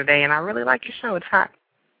more today, and I really like your show. It's hot.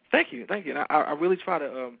 Thank you. And I really try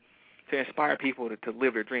to inspire people to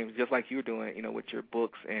live their dreams, just like you're doing, with your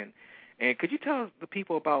books. And could you tell the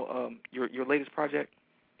people about your latest project?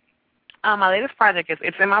 My latest project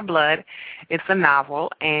it's in my blood. It's a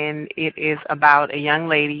novel, and it is about a young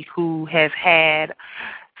lady who has had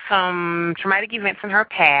some traumatic events in her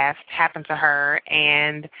past happen to her,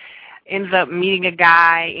 and ends up meeting a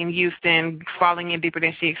guy in Houston, falling in deeper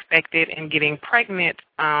than she expected, and getting pregnant.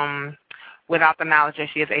 Without the knowledge that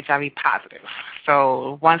she is HIV positive.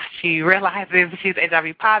 So once she realizes she's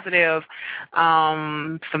HIV positive,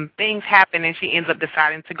 some things happen, and she ends up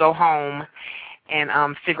deciding to go home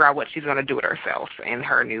and figure out what she's going to do with herself and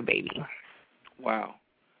her new baby. Wow.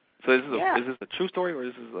 So is this a true story, or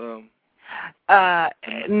is this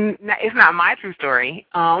it's not my true story.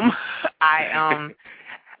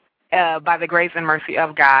 By the grace and mercy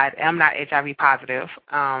of God, I'm not HIV positive.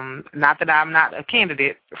 Not that I'm not a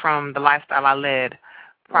candidate from the lifestyle I led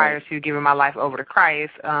prior to giving my life over to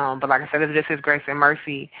Christ. But like I said, it's just His grace and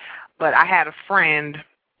mercy. But I had a friend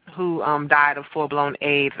who died of full-blown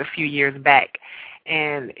AIDS a few years back.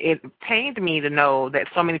 And it pained me to know that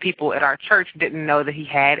so many people at our church didn't know that he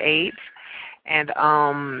had AIDS. And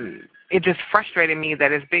it just frustrated me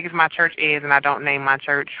that as big as my church is, and I don't name my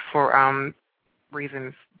church for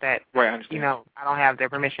reasons that, right, I understand. I don't have their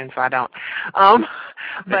permission, so I don't.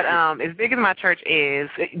 But as big as my church is,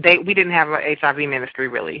 we didn't have an HIV ministry,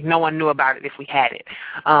 really. No one knew about it if we had it.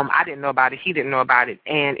 I didn't know about it. He didn't know about it.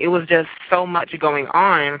 And it was just so much going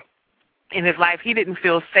on in his life. He didn't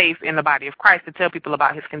feel safe in the body of Christ to tell people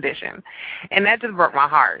about his condition. And that just broke my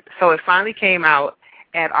heart. So it finally came out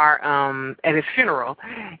at at his funeral,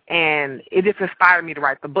 and it just inspired me to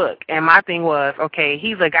write the book. And my thing was, okay,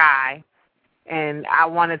 he's a guy And I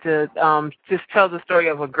wanted to just tell the story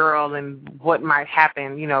of a girl and what might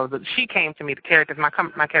happen. You know, she came to me. The characters, my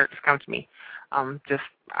characters come to me, just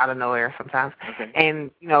out of nowhere sometimes. Okay.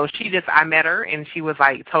 And you know, I met her, and she was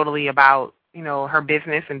like totally about, you know, her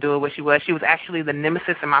business and doing what she was. She was actually the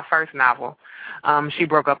nemesis in my first novel. She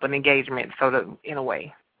broke up an engagement, in a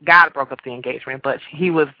way, God broke up the engagement, but he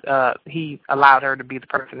allowed her to be the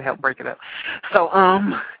person to help break it up. So,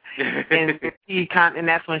 and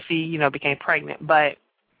that's when she, you know, became pregnant. But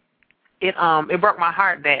it broke my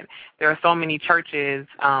heart that there are so many churches,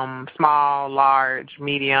 small, large,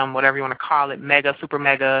 medium, whatever you want to call it, mega, super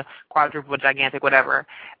mega, quadruple, gigantic, whatever,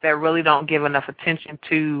 that really don't give enough attention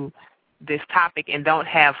to this topic and don't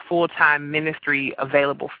have full-time ministry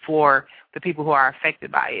available for the people who are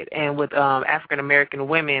affected by it. And with African-American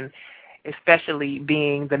women, especially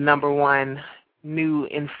being the number one new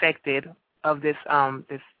infected of this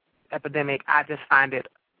epidemic, I just find it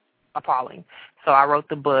appalling. So I wrote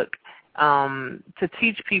the book to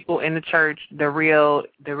teach people in the church the real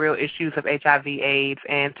issues of HIV/AIDS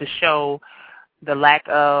and to show the lack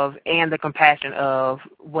of and the compassion of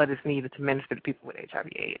what is needed to minister to people with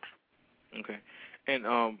HIV/AIDS. Okay. And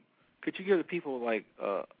could you give the people like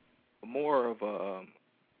more of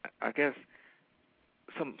I guess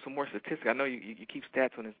some more statistics? I know you keep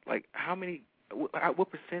stats on this. Like what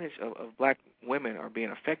percentage of black women are being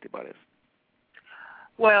affected by this?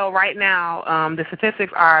 Well, right now, the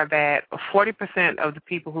statistics are that 40% of the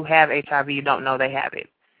people who have HIV don't know they have it.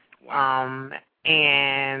 Wow.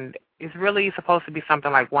 And it's really supposed to be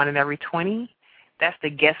something like 1 in every 20. That's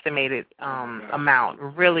the guesstimated amount.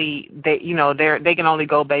 Really, they can only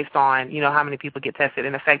go based on, you know, how many people get tested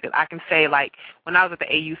and affected. I can say, like, when I was at the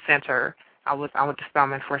AU Center, I went to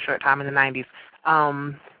Spelman for a short time in the 90s.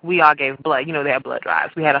 We all gave blood. You know, they had blood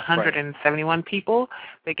drives. We had 171 people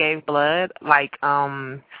that gave blood. Like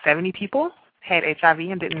 70 people had HIV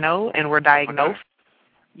and didn't know and were diagnosed.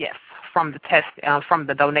 Yes, from the test, from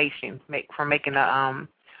the donation, from making a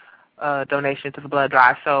donation to the blood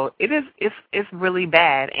drive. So it's really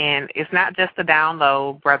bad, and it's not just the down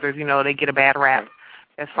low brothers. You know, they get a bad rap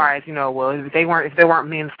as far as, you know, well, if there weren't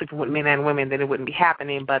men sleeping with men and women, then it wouldn't be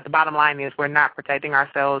happening. But the bottom line is we're not protecting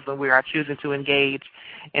ourselves, and we are choosing to engage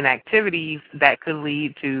in activities that could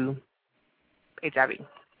lead to HIV,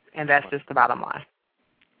 and that's just the bottom line.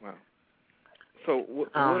 Wow. So what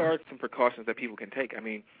are some precautions that people can take? I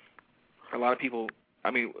mean, a lot of people.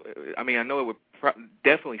 I mean, I know it would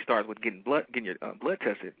definitely start with getting your blood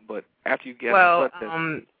tested, but after you get blood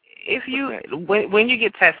tested, when you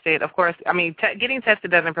get tested, of course, I mean, getting tested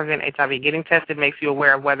doesn't prevent HIV. Getting tested makes you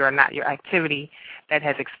aware of whether or not your activity that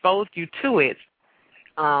has exposed you to it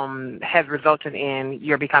has resulted in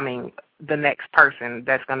your becoming the next person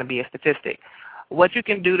that's going to be a statistic. What you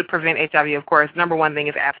can do to prevent HIV, of course, number one thing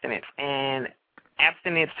is abstinence, and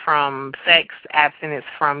abstinence from sex, abstinence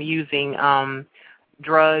from using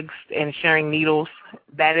drugs and sharing needles.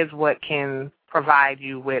 That is what can provide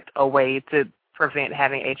you with a way to prevent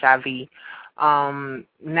having HIV.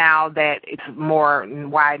 Now that it's more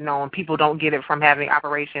wide known, people don't get it from having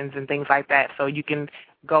operations and things like that, so you can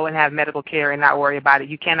go and have medical care and not worry about it.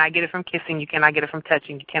 You cannot get it from kissing. You cannot get it from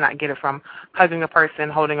touching. You cannot get it from hugging a person,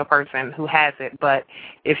 holding a person who has it. But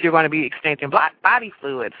if you're going to be exchanging body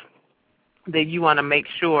fluids, then you want to make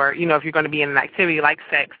sure, you know, if you're going to be in an activity like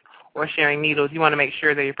sex or sharing needles, you want to make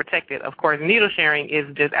sure that you're protected. Of course, needle sharing is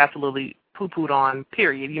just absolutely poo-pooed on,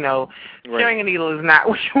 period. You know, sharing a needle is not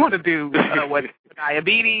what you want to do with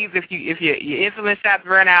diabetes, if your insulin shots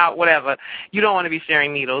run out, whatever. You don't want to be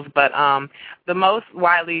sharing needles. But the most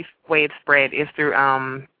widely way it's spread is through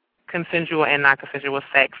consensual and non-consensual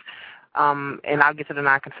sex. And I'll get to the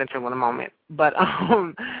non-consensual in a moment. But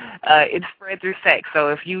it's spread through sex. So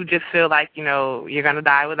if you just feel like, you know, you're going to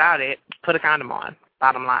die without it, put a condom on.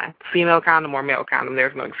 Bottom line, female condom or male condom,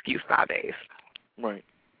 there's no excuse nowadays. Right.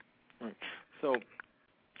 So,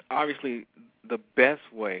 obviously, the best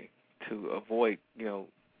way to avoid, you know,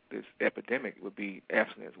 this epidemic would be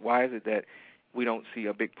abstinence. Why is it that we don't see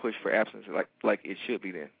a big push for abstinence like it should be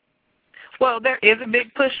then? Well, there is a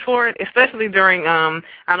big push for it, especially during, I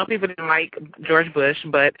know people didn't like George Bush,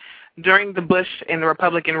 but during the Bush and the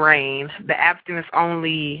Republican reign, the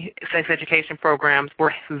abstinence-only sex education programs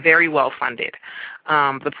were very well funded.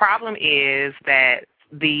 The problem is that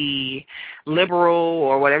the liberal,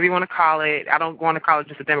 or whatever you want to call it, I don't want to call it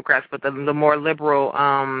just the Democrats, but the more liberal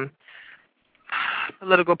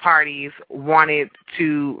political parties wanted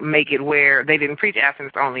to make it where they didn't preach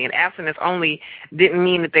abstinence only. And abstinence only didn't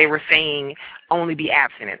mean that they were saying only be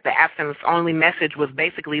abstinent. The abstinence only message was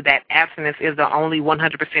basically that abstinence is the only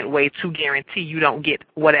 100% way to guarantee you don't get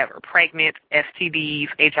whatever, pregnant, STDs,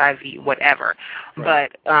 HIV, whatever. Right.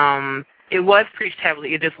 But it was preached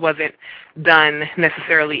heavily. It just wasn't done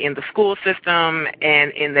necessarily in the school system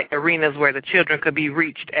and in the arenas where the children could be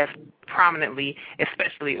reached as prominently,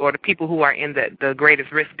 especially, or the people who are in the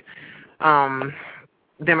greatest risk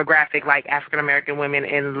demographic, like African-American women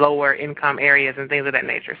in lower income areas and things of that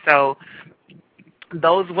nature. So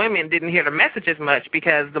those women didn't hear the message as much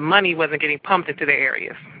because the money wasn't getting pumped into their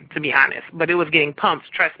areas, to be honest. But it was getting pumped,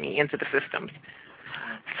 trust me, into the systems.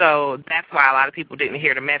 So that's why a lot of people didn't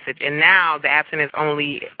hear the message. And now the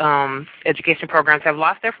abstinence-only education programs have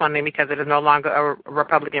lost their funding because it is no longer a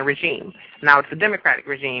Republican regime. Now it's a Democratic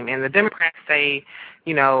regime. And the Democrats say,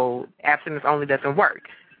 you know, abstinence-only doesn't work.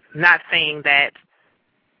 Not saying that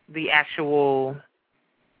the actual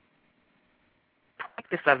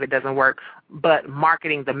practice of it doesn't work, but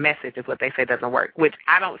marketing the message is what they say doesn't work, which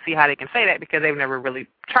I don't see how they can say that because they've never really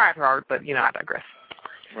tried hard, but, you know, I digress.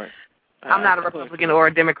 Right. I'm not a Republican or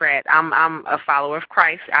a Democrat. I'm a follower of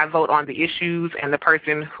Christ. I vote on the issues and the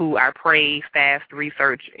person who I pray, fast,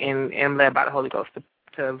 research, and am led by the Holy Ghost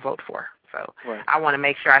to vote for. So right. I want to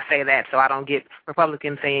make sure I say that so I don't get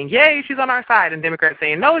Republicans saying, yay, she's on our side, and Democrats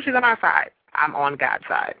saying, no, she's on our side. I'm on God's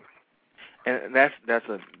side. And that's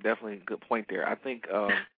a definitely a good point there. I think,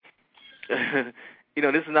 you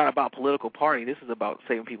know, this is not about political party. This is about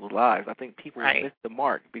saving people's lives. I think people miss the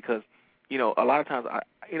mark because, you know, a lot of times,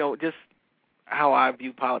 just how I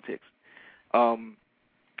view politics. I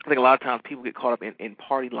think a lot of times people get caught up in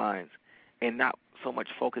party lines and not so much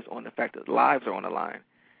focus on the fact that lives are on the line.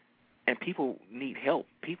 And people need help.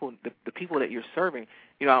 The people that you're serving,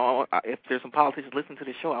 you know, if there's some politicians listening to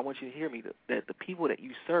the show, I want you to hear me, that the people that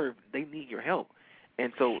you serve, they need your help.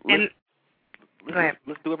 And so let's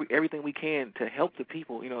do everything we can to help the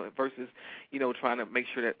people, you know, versus, you know, trying to make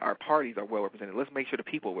sure that our parties are well represented. Let's make sure the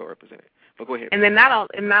people are well represented. But go ahead. And then not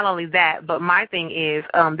only that, but my thing is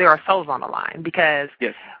there are souls on the line because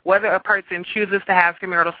whether a person chooses to have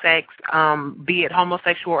premarital sex, be it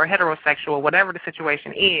homosexual or heterosexual, whatever the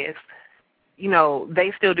situation is, you know,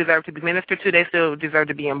 they still deserve to be ministered to. They still deserve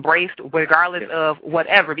to be embraced regardless of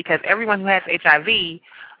whatever, because everyone who has HIV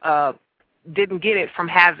didn't get it from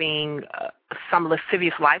having some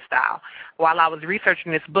lascivious lifestyle. While I was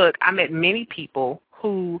researching this book, I met many people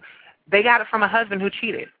who they got it from a husband who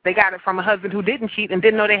cheated. They got it from a husband who didn't cheat and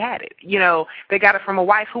didn't know they had it. You know, they got it from a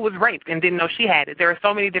wife who was raped and didn't know she had it. There are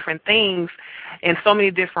so many different things and so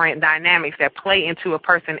many different dynamics that play into a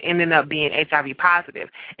person ending up being HIV positive.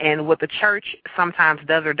 And what the church sometimes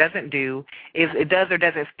does or doesn't do is it does or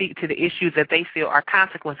doesn't speak to the issues that they feel are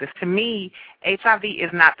consequences. To me, HIV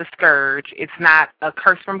is not the scourge. It's not a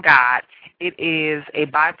curse from God. It is a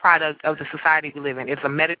byproduct of the society we live in. It's a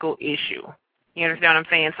medical issue. You understand what I'm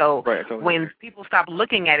saying? So when people stop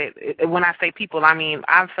looking at it, when I say people, I mean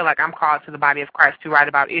I feel like I'm called to the body of Christ to write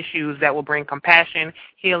about issues that will bring compassion,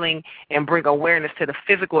 healing, and bring awareness to the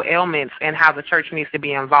physical ailments and how the church needs to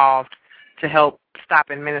be involved to help stop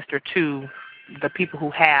and minister to the people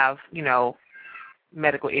who have, you know,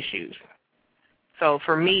 medical issues. So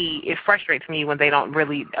for me, it frustrates me when they don't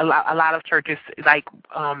really, a lot of churches, like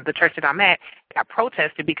the church that I'm at, got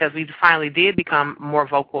protested because we finally did become more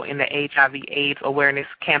vocal in the HIV/AIDS awareness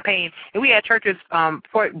campaign. And we had churches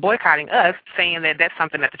boycotting us, saying that that's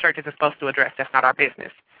something that the churches are supposed to address. That's not our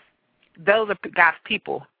business. Those are God's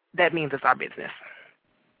people. That means it's our business.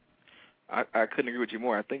 I couldn't agree with you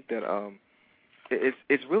more. I think that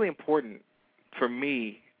it's really important for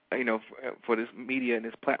me, you know, for this media and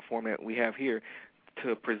this platform that we have here,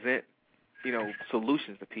 to present, you know,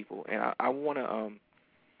 solutions to people. And I want to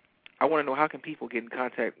know, how can people get in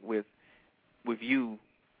contact with you,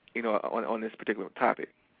 you know, on this particular topic?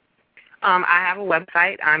 I have a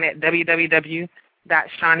website. I'm at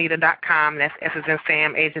www.shawnita.com. That's S as in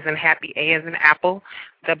Sam, H as in Happy, A as in Apple,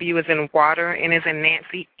 W as in Water, N as in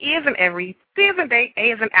Nancy, E as in Every, D as in Day,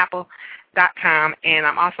 A as in Apple.com. And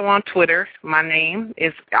I'm also on Twitter. My name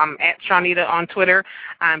is I'm at Shawnita on Twitter.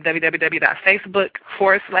 I'm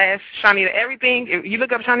www.facebook.com/Shawnita. Everything. If you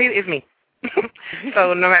look up Shawnita, it's me.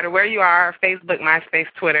 So no matter where you are, Facebook, MySpace,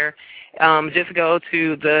 Twitter, just go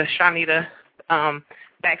to the Shawnita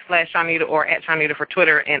 /Shawnita or at Shawnita for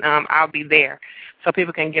Twitter, and I'll be there. So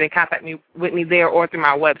people can get in contact with me there or through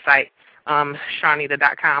my website,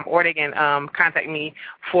 Shawnita.com, or they can contact me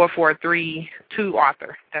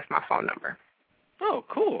 443-2-author. That's my phone number. Oh,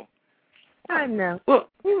 cool. I know. Well,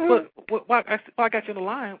 while I got you on the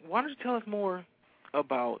line, why don't you tell us more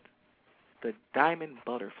about the diamond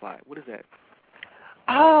butterfly? What is that?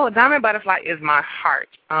 Oh, diamond butterfly is my heart.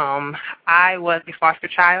 I was a foster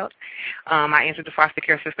child. I entered the foster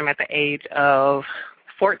care system at the age of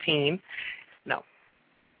 14. No.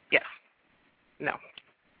 Yes. No.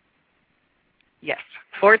 Yes.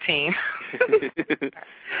 14. It's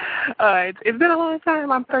been a long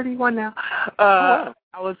time. I'm 31 now. Wow.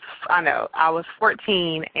 I was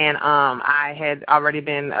 14, and I had already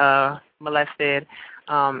been molested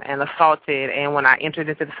and assaulted. And when I entered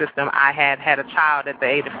into the system, I had a child at the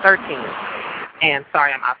age of 13. And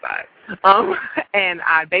sorry, I'm outside. And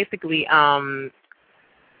I basically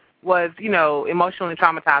was, emotionally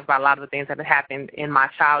traumatized by a lot of the things that had happened in my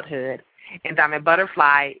childhood. And Diamond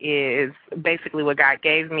Butterfly is basically what God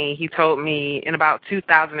gave me. He told me in about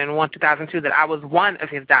 2001, 2002 that I was one of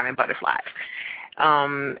his Diamond Butterflies.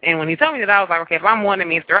 And when he told me that, I was like, okay, if I'm one, it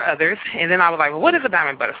means there are others. And then I was like, well, what is a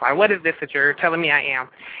Diamond Butterfly? What is this that you're telling me I am?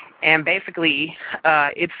 And basically,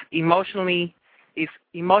 it's emotional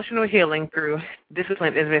healing through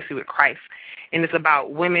disciplined intimacy with Christ. And it's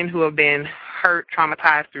about women who have been hurt,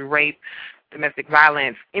 traumatized through rape, domestic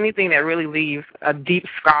violence, anything that really leaves a deep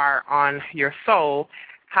scar on your soul,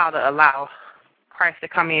 how to allow Christ to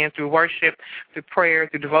come in through worship, through prayer,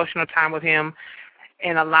 through devotional time with him,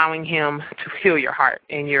 and allowing him to heal your heart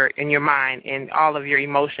and your mind and all of your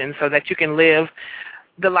emotions so that you can live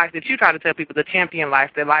the life that you try to tell people, the champion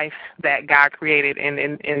life, the life that God created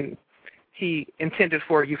and he intended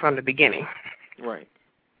for you from the beginning. Right.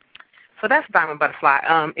 So that's Diamond Butterfly.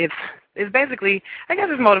 It's basically, I guess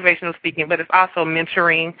it's motivational speaking, but it's also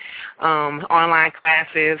mentoring, online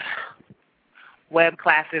classes, web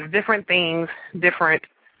classes, different things, different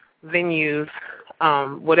venues,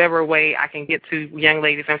 whatever way I can get to young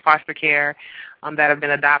ladies in foster care that have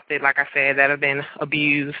been adopted, like I said, that have been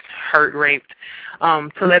abused, hurt, raped,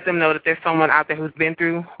 to let them know that there's someone out there who's been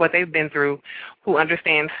through what they've been through, who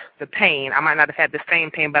understands the pain. I might not have had the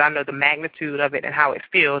same pain, but I know the magnitude of it and how it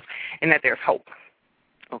feels, and that there's hope.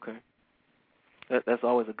 Okay. That's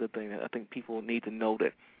always a good thing. I think people need to know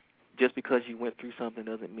that just because you went through something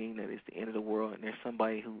doesn't mean that it's the end of the world, and there's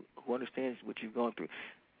somebody who understands what you've gone through.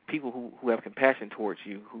 People who have compassion towards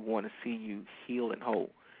you, who want to see you heal and whole.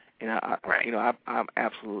 And I'm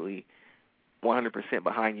absolutely 100%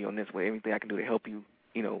 behind you on this. With everything I can do to help you,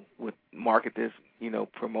 with market this,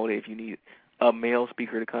 promote it. If you need a male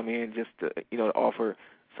speaker to come in, just to, to offer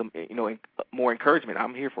some, more encouragement,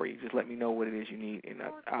 I'm here for you. Just let me know what it is you need, and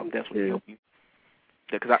I'll definitely help you.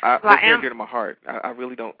 Because that's near and dear to my heart. I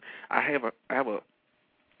really don't. I have a.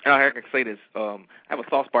 I can say this. I have a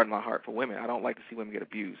soft spot in my heart for women. I don't like to see women get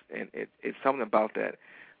abused, and it's something about that.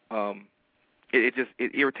 It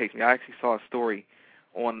irritates me. I actually saw a story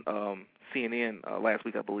on CNN last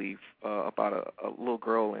week, I believe, about a little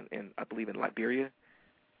girl in I believe in Liberia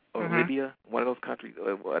or Libya, one of those countries,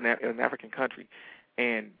 an African country,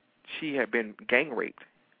 and she had been gang raped,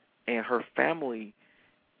 and her family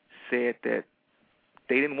said that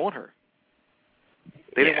they didn't want her.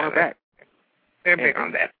 They didn't want her back. They're big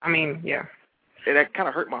on that. I mean, yeah. And that kind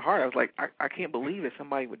of hurt my heart. I was like, I can't believe that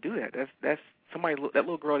somebody would do that. That's somebody. That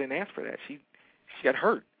little girl didn't ask for that. She got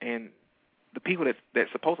hurt, and the people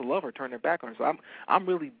that's supposed to love her turned their back on her. So I'm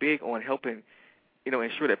really big on helping,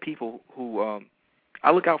 ensure that people who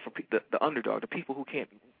I look out for the underdog, the people who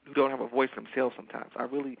don't have a voice for themselves. Sometimes I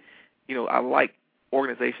really, I like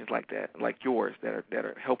organizations like that, like yours, that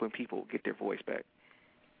are helping people get their voice back.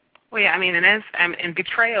 Well, yeah, I mean, and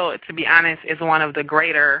betrayal, to be honest, is one of the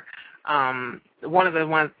greater, one of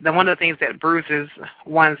the things that bruises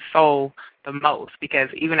one's soul the most. Because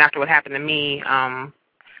even after what happened to me, my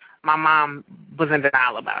mom was in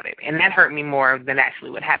denial about it, and that hurt me more than actually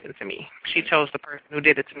what happened to me. She chose the person who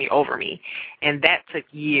did it to me over me, and that took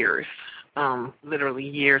years, literally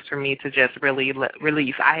years, for me to just really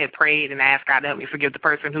release. I had prayed and asked God to help me forgive the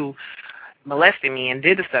person who molested me and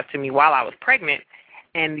did the stuff to me while I was pregnant,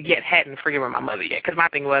 and yet hadn't forgiven my mother yet. Because my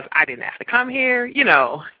thing was, I didn't have to come here. You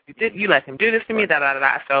let him do this to me,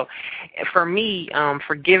 da-da-da-da. So for me,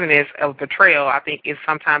 forgiveness of betrayal, I think, is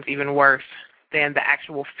sometimes even worse than the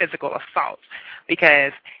actual physical assault.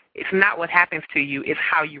 Because it's not what happens to you, it's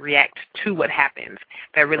how you react to what happens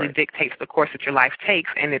that really dictates the course that your life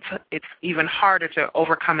takes. And it's even harder to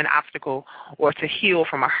overcome an obstacle or to heal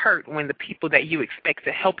from a hurt when the people that you expect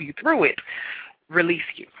to help you through it release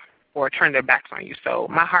you or turn their backs on you. So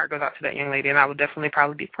my heart goes out to that young lady, and I would definitely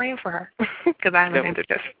probably be praying for her because I'm an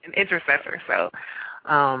intercessor. So,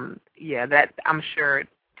 that I'm sure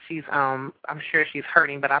I'm sure she's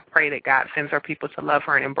hurting, but I pray that God sends her people to love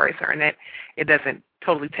her and embrace her, and that it doesn't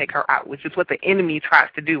totally take her out, which is what the enemy tries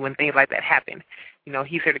to do when things like that happen.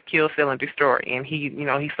 He's here to kill, steal, and destroy, and he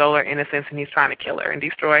stole her innocence, and he's trying to kill her and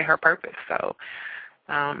destroy her purpose. So,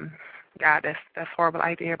 God, that's horrible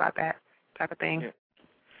to hear about that type of thing.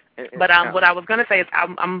 Yeah. But what I was going to say is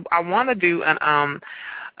I want to do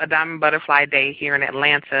a Diamond Butterfly Day here in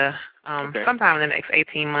Atlanta sometime in the next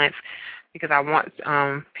 18 months, because I want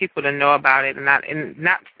people to know about it, and not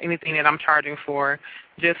anything that I'm charging for,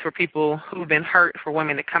 just for people who've been hurt, for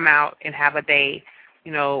women to come out and have a day,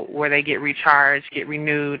 where they get recharged, get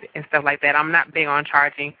renewed, and stuff like that. I'm not big on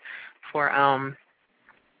charging for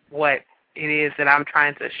what it is that I'm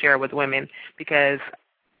trying to share with women, because,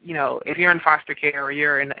 if you're in foster care or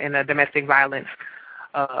you're in a domestic violence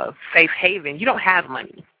safe haven, you don't have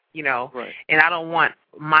money, Right. And I don't want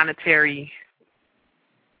monetary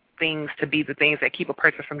things to be the things that keep a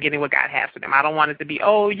person from getting what God has for them. I don't want it to be,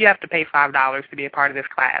 you have to pay $5 to be a part of this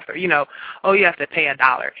class, or, you have to pay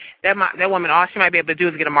 $1. That woman, all she might be able to do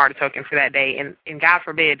is get a martyr token for that day, and God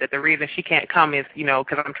forbid that the reason she can't come is,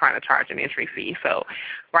 because I'm trying to charge an entry fee. So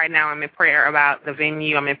right now I'm in prayer about the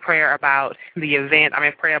venue, I'm in prayer about the event, I'm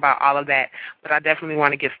in prayer about all of that, but I definitely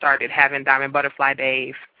want to get started having Diamond Butterfly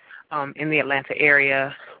Days in the Atlanta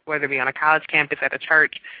area, whether it be on a college campus, at a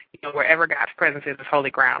church, wherever God's presence is holy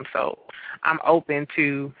ground. So I'm open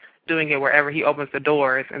to doing it wherever he opens the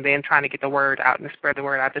doors, and then trying to get the word out and spread the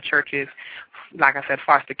word out to churches, like I said,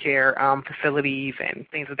 foster care facilities and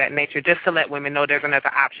things of that nature, just to let women know there's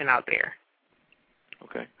another option out there.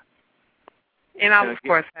 Okay. And I'll, of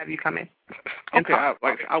course, have you come in. Okay, I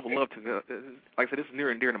would love to. Like I said, this is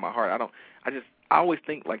near and dear to my heart. I always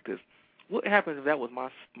think like this. What happens if that was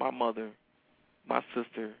my mother, my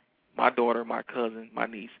sister, my daughter, my cousin, my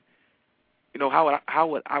niece? How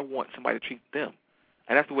would I want somebody to treat them?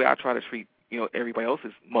 And that's the way I try to treat, everybody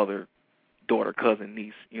else's mother, daughter, cousin,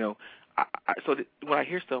 niece. So when I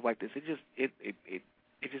hear stuff like this, it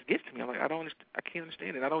just gets to me. I'm like, I can't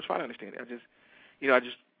understand it. I don't try to understand it. I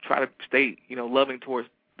just try to stay, loving towards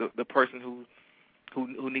the person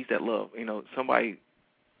who needs that love. Somebody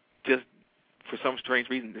just, for some strange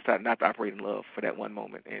reason, decided not to operate in love for that one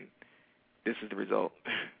moment, and this is the result.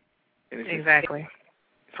 And it's exactly.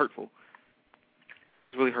 It's hurtful.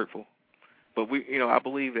 It's really hurtful. But I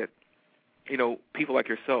believe that, people like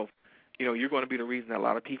yourself, you're going to be the reason that a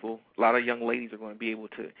lot of young ladies are going to be able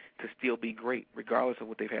to still be great, regardless of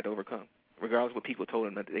what they've had to overcome, regardless of what people told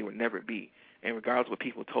them that they would never be, and regardless of what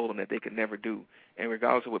people told them that they could never do, and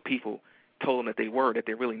regardless of what people told them that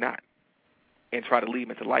they're really not, and try to lead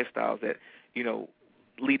them into lifestyles that,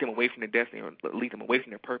 lead them away from their destiny or lead them away from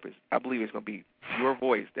their purpose. I believe it's going to be your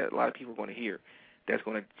voice that a lot of people are going to hear that's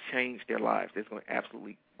going to change their lives. That's going to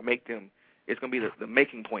absolutely make them, it's going to be the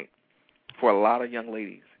making point for a lot of young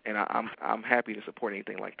ladies, and I'm happy to support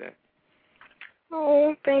anything like that.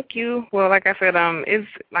 Oh, thank you. Well, like I said,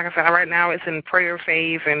 right now it's in prayer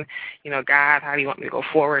phase, and God, how do you want me to go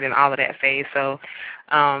forward and all of that phase? So,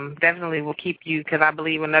 definitely we'll keep you, because I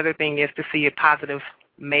believe another thing is to see a positive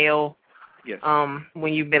male. Yes.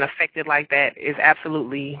 When you've been affected like that is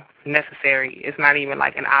absolutely necessary. It's not even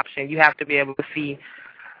like an option. You have to be able to see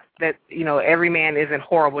that, every man isn't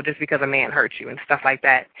horrible just because a man hurt you and stuff like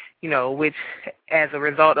that, which as a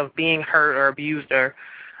result of being hurt or abused or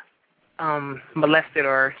molested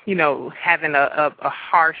or, having a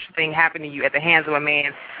harsh thing happen to you at the hands of a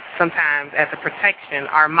man, sometimes as a protection,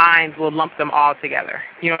 our minds will lump them all together.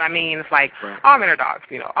 You know what I mean? It's like, all men are dogs.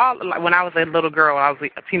 When I was a little girl, when I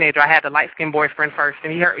was a teenager, I had a light-skinned boyfriend first,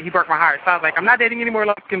 and he broke my heart. So I was like, I'm not dating any more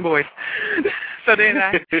light-skinned boys. So then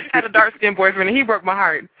I had a dark-skinned boyfriend, and he broke my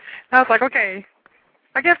heart. And I was like, okay,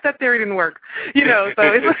 I guess that theory didn't work. So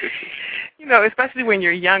it's, especially when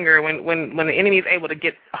you're younger, when the enemy is able to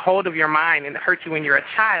get a hold of your mind and hurt you when you're a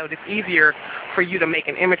child, it's easier for you to make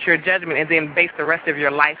an immature judgment and then base the rest of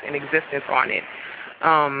your life and existence on it.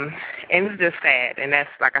 And it's just sad. And that's,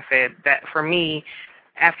 like I said, that for me,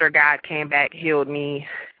 after God came back, healed me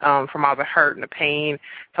from all the hurt and the pain,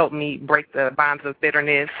 helped me break the bonds of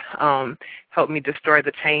bitterness, helped me destroy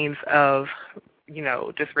the chains of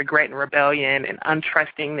just regret and rebellion and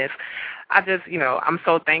untrustingness. I just, I'm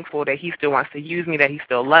so thankful that he still wants to use me, that he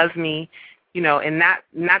still loves me, and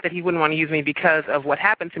not that he wouldn't want to use me because of what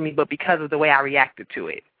happened to me, but because of the way I reacted to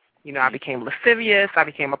it. I became lascivious. I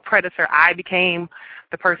became a predator. I became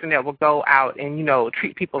the person that will go out and,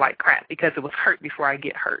 treat people like crap because it was hurt before I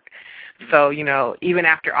get hurt. So, even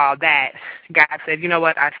after all that, God said, you know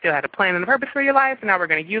what, I still had a plan and a purpose for your life, and now we're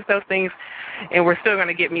going to use those things, and we're still going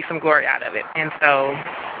to get me some glory out of it. And so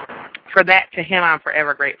for that, to him, I'm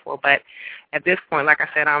forever grateful. But at this point, like I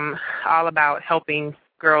said, I'm all about helping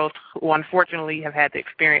girls who unfortunately have had to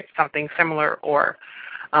experience something similar or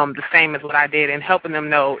the same as what I did, and helping them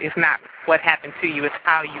know it's not what happened to you, it's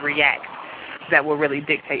how you react that will really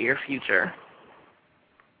dictate your future.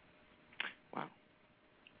 Wow.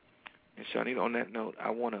 And Shanita, on that note, I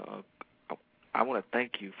want to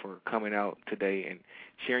thank you for coming out today and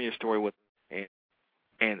sharing your story with us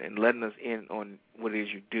and letting us in on what it is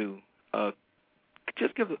you do.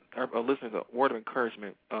 Just give our listeners a word of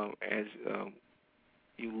encouragement as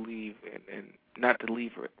you leave, and not to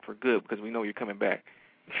leave for good, because we know you're coming back.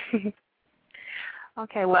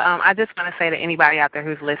 Okay, well, I just want to say to anybody out there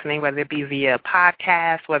who's listening, whether it be via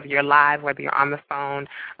podcast, whether you're live, whether you're on the phone,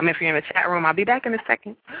 if you're in the chat room, I'll be back in a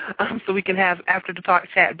second so we can have after the talk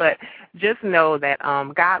chat. But just know that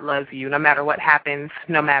God loves you no matter what happens,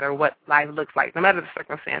 no matter what life looks like, no matter the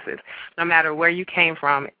circumstances, no matter where you came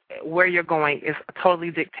from. Where you're going is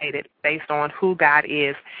totally dictated based on who God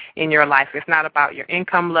is in your life. It's not about your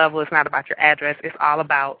income level. It's not about your address. It's all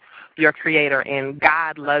about your Creator, and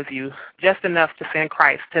God loves you just enough to send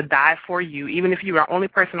Christ to die for you. Even if you were the only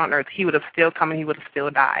person on earth, he would have still come and he would have still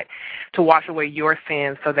died to wash away your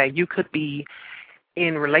sins so that you could be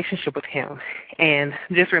in relationship with him. And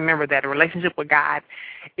just remember that a relationship with God,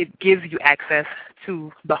 it gives you access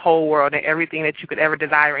to the whole world and everything that you could ever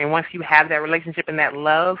desire. And once you have that relationship and that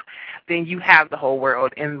love, then you have the whole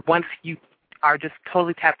world. And once you are just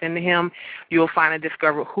totally tapped into him, you'll find and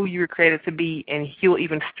discover who you were created to be, and he'll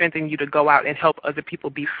even strengthen you to go out and help other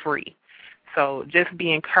people be free. So just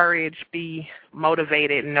be encouraged, be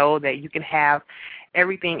motivated, know that you can have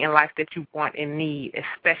everything in life that you want and need,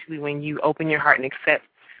 especially when you open your heart and accept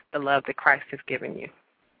the love that Christ has given you.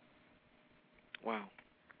 Wow.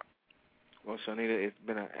 Well, Shanita, it's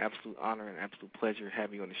been an absolute honor and absolute pleasure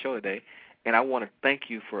having you on the show today. And I want to thank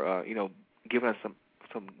you for, giving us some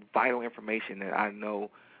vital information that I know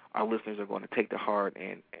our listeners are going to take to heart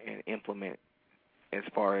and implement, as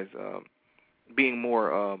far as being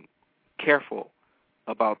more careful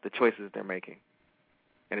about the choices they're making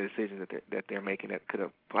and the decisions that they're making that could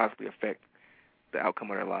have possibly affect the outcome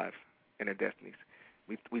of their lives and their destinies.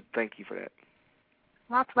 We thank you for that.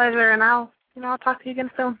 My pleasure, and I'll talk to you again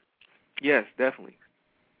soon. Yes, definitely.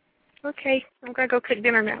 Okay, I'm gonna go cook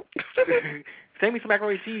dinner now. Send me some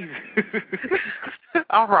macaroni and cheese.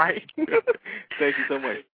 All right. Thank you so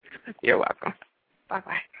much. You're welcome.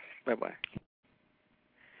 Bye-bye. Bye-bye.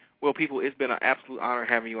 Well, people, it's been an absolute honor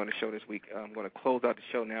having you on the show this week. I'm going to close out the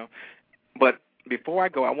show now. But before I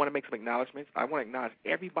go, I want to make some acknowledgments. I want to acknowledge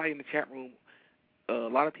everybody in the chat room. A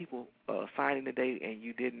lot of people signed in today, and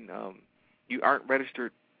you aren't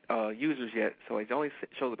registered users yet, so it only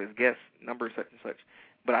shows up as guest number such and such.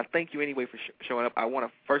 But I thank you anyway for showing up. I want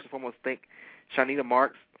to first and foremost thank Shanita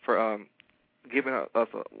Marks for giving us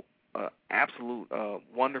a absolute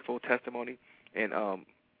wonderful testimony and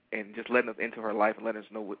just letting us into her life and letting us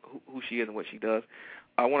know who she is and what she does.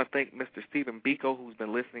 I want to thank Mr. Stephen Biko, who's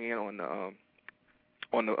been listening in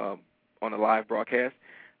on the live broadcast.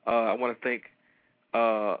 I want to thank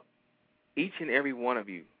each and every one of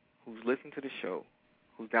you who's listening to the show,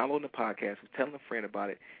 who's downloading the podcast, who's telling a friend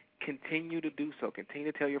about it. Continue to do so.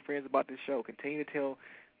 Continue to tell your friends about this show. Continue to tell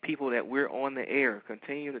people that we're on the air.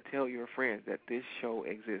 Continue to tell your friends that this show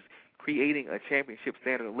exists. Creating a championship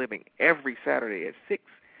standard of living every Saturday at 6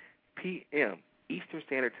 p.m. Eastern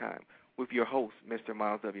Standard Time with your host, Mr.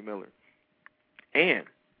 Myles W. Miller. And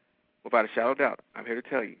without a shadow of doubt, I'm here to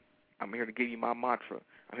tell you, I'm here to give you my mantra.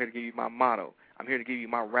 I'm here to give you my motto. I'm here to give you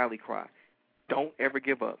my rally cry. Don't ever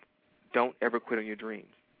give up. Don't ever quit on your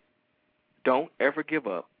dreams. Don't ever give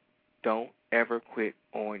up. Don't ever quit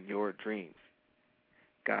on your dreams.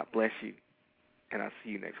 God bless you, and I'll see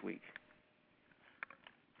you next week.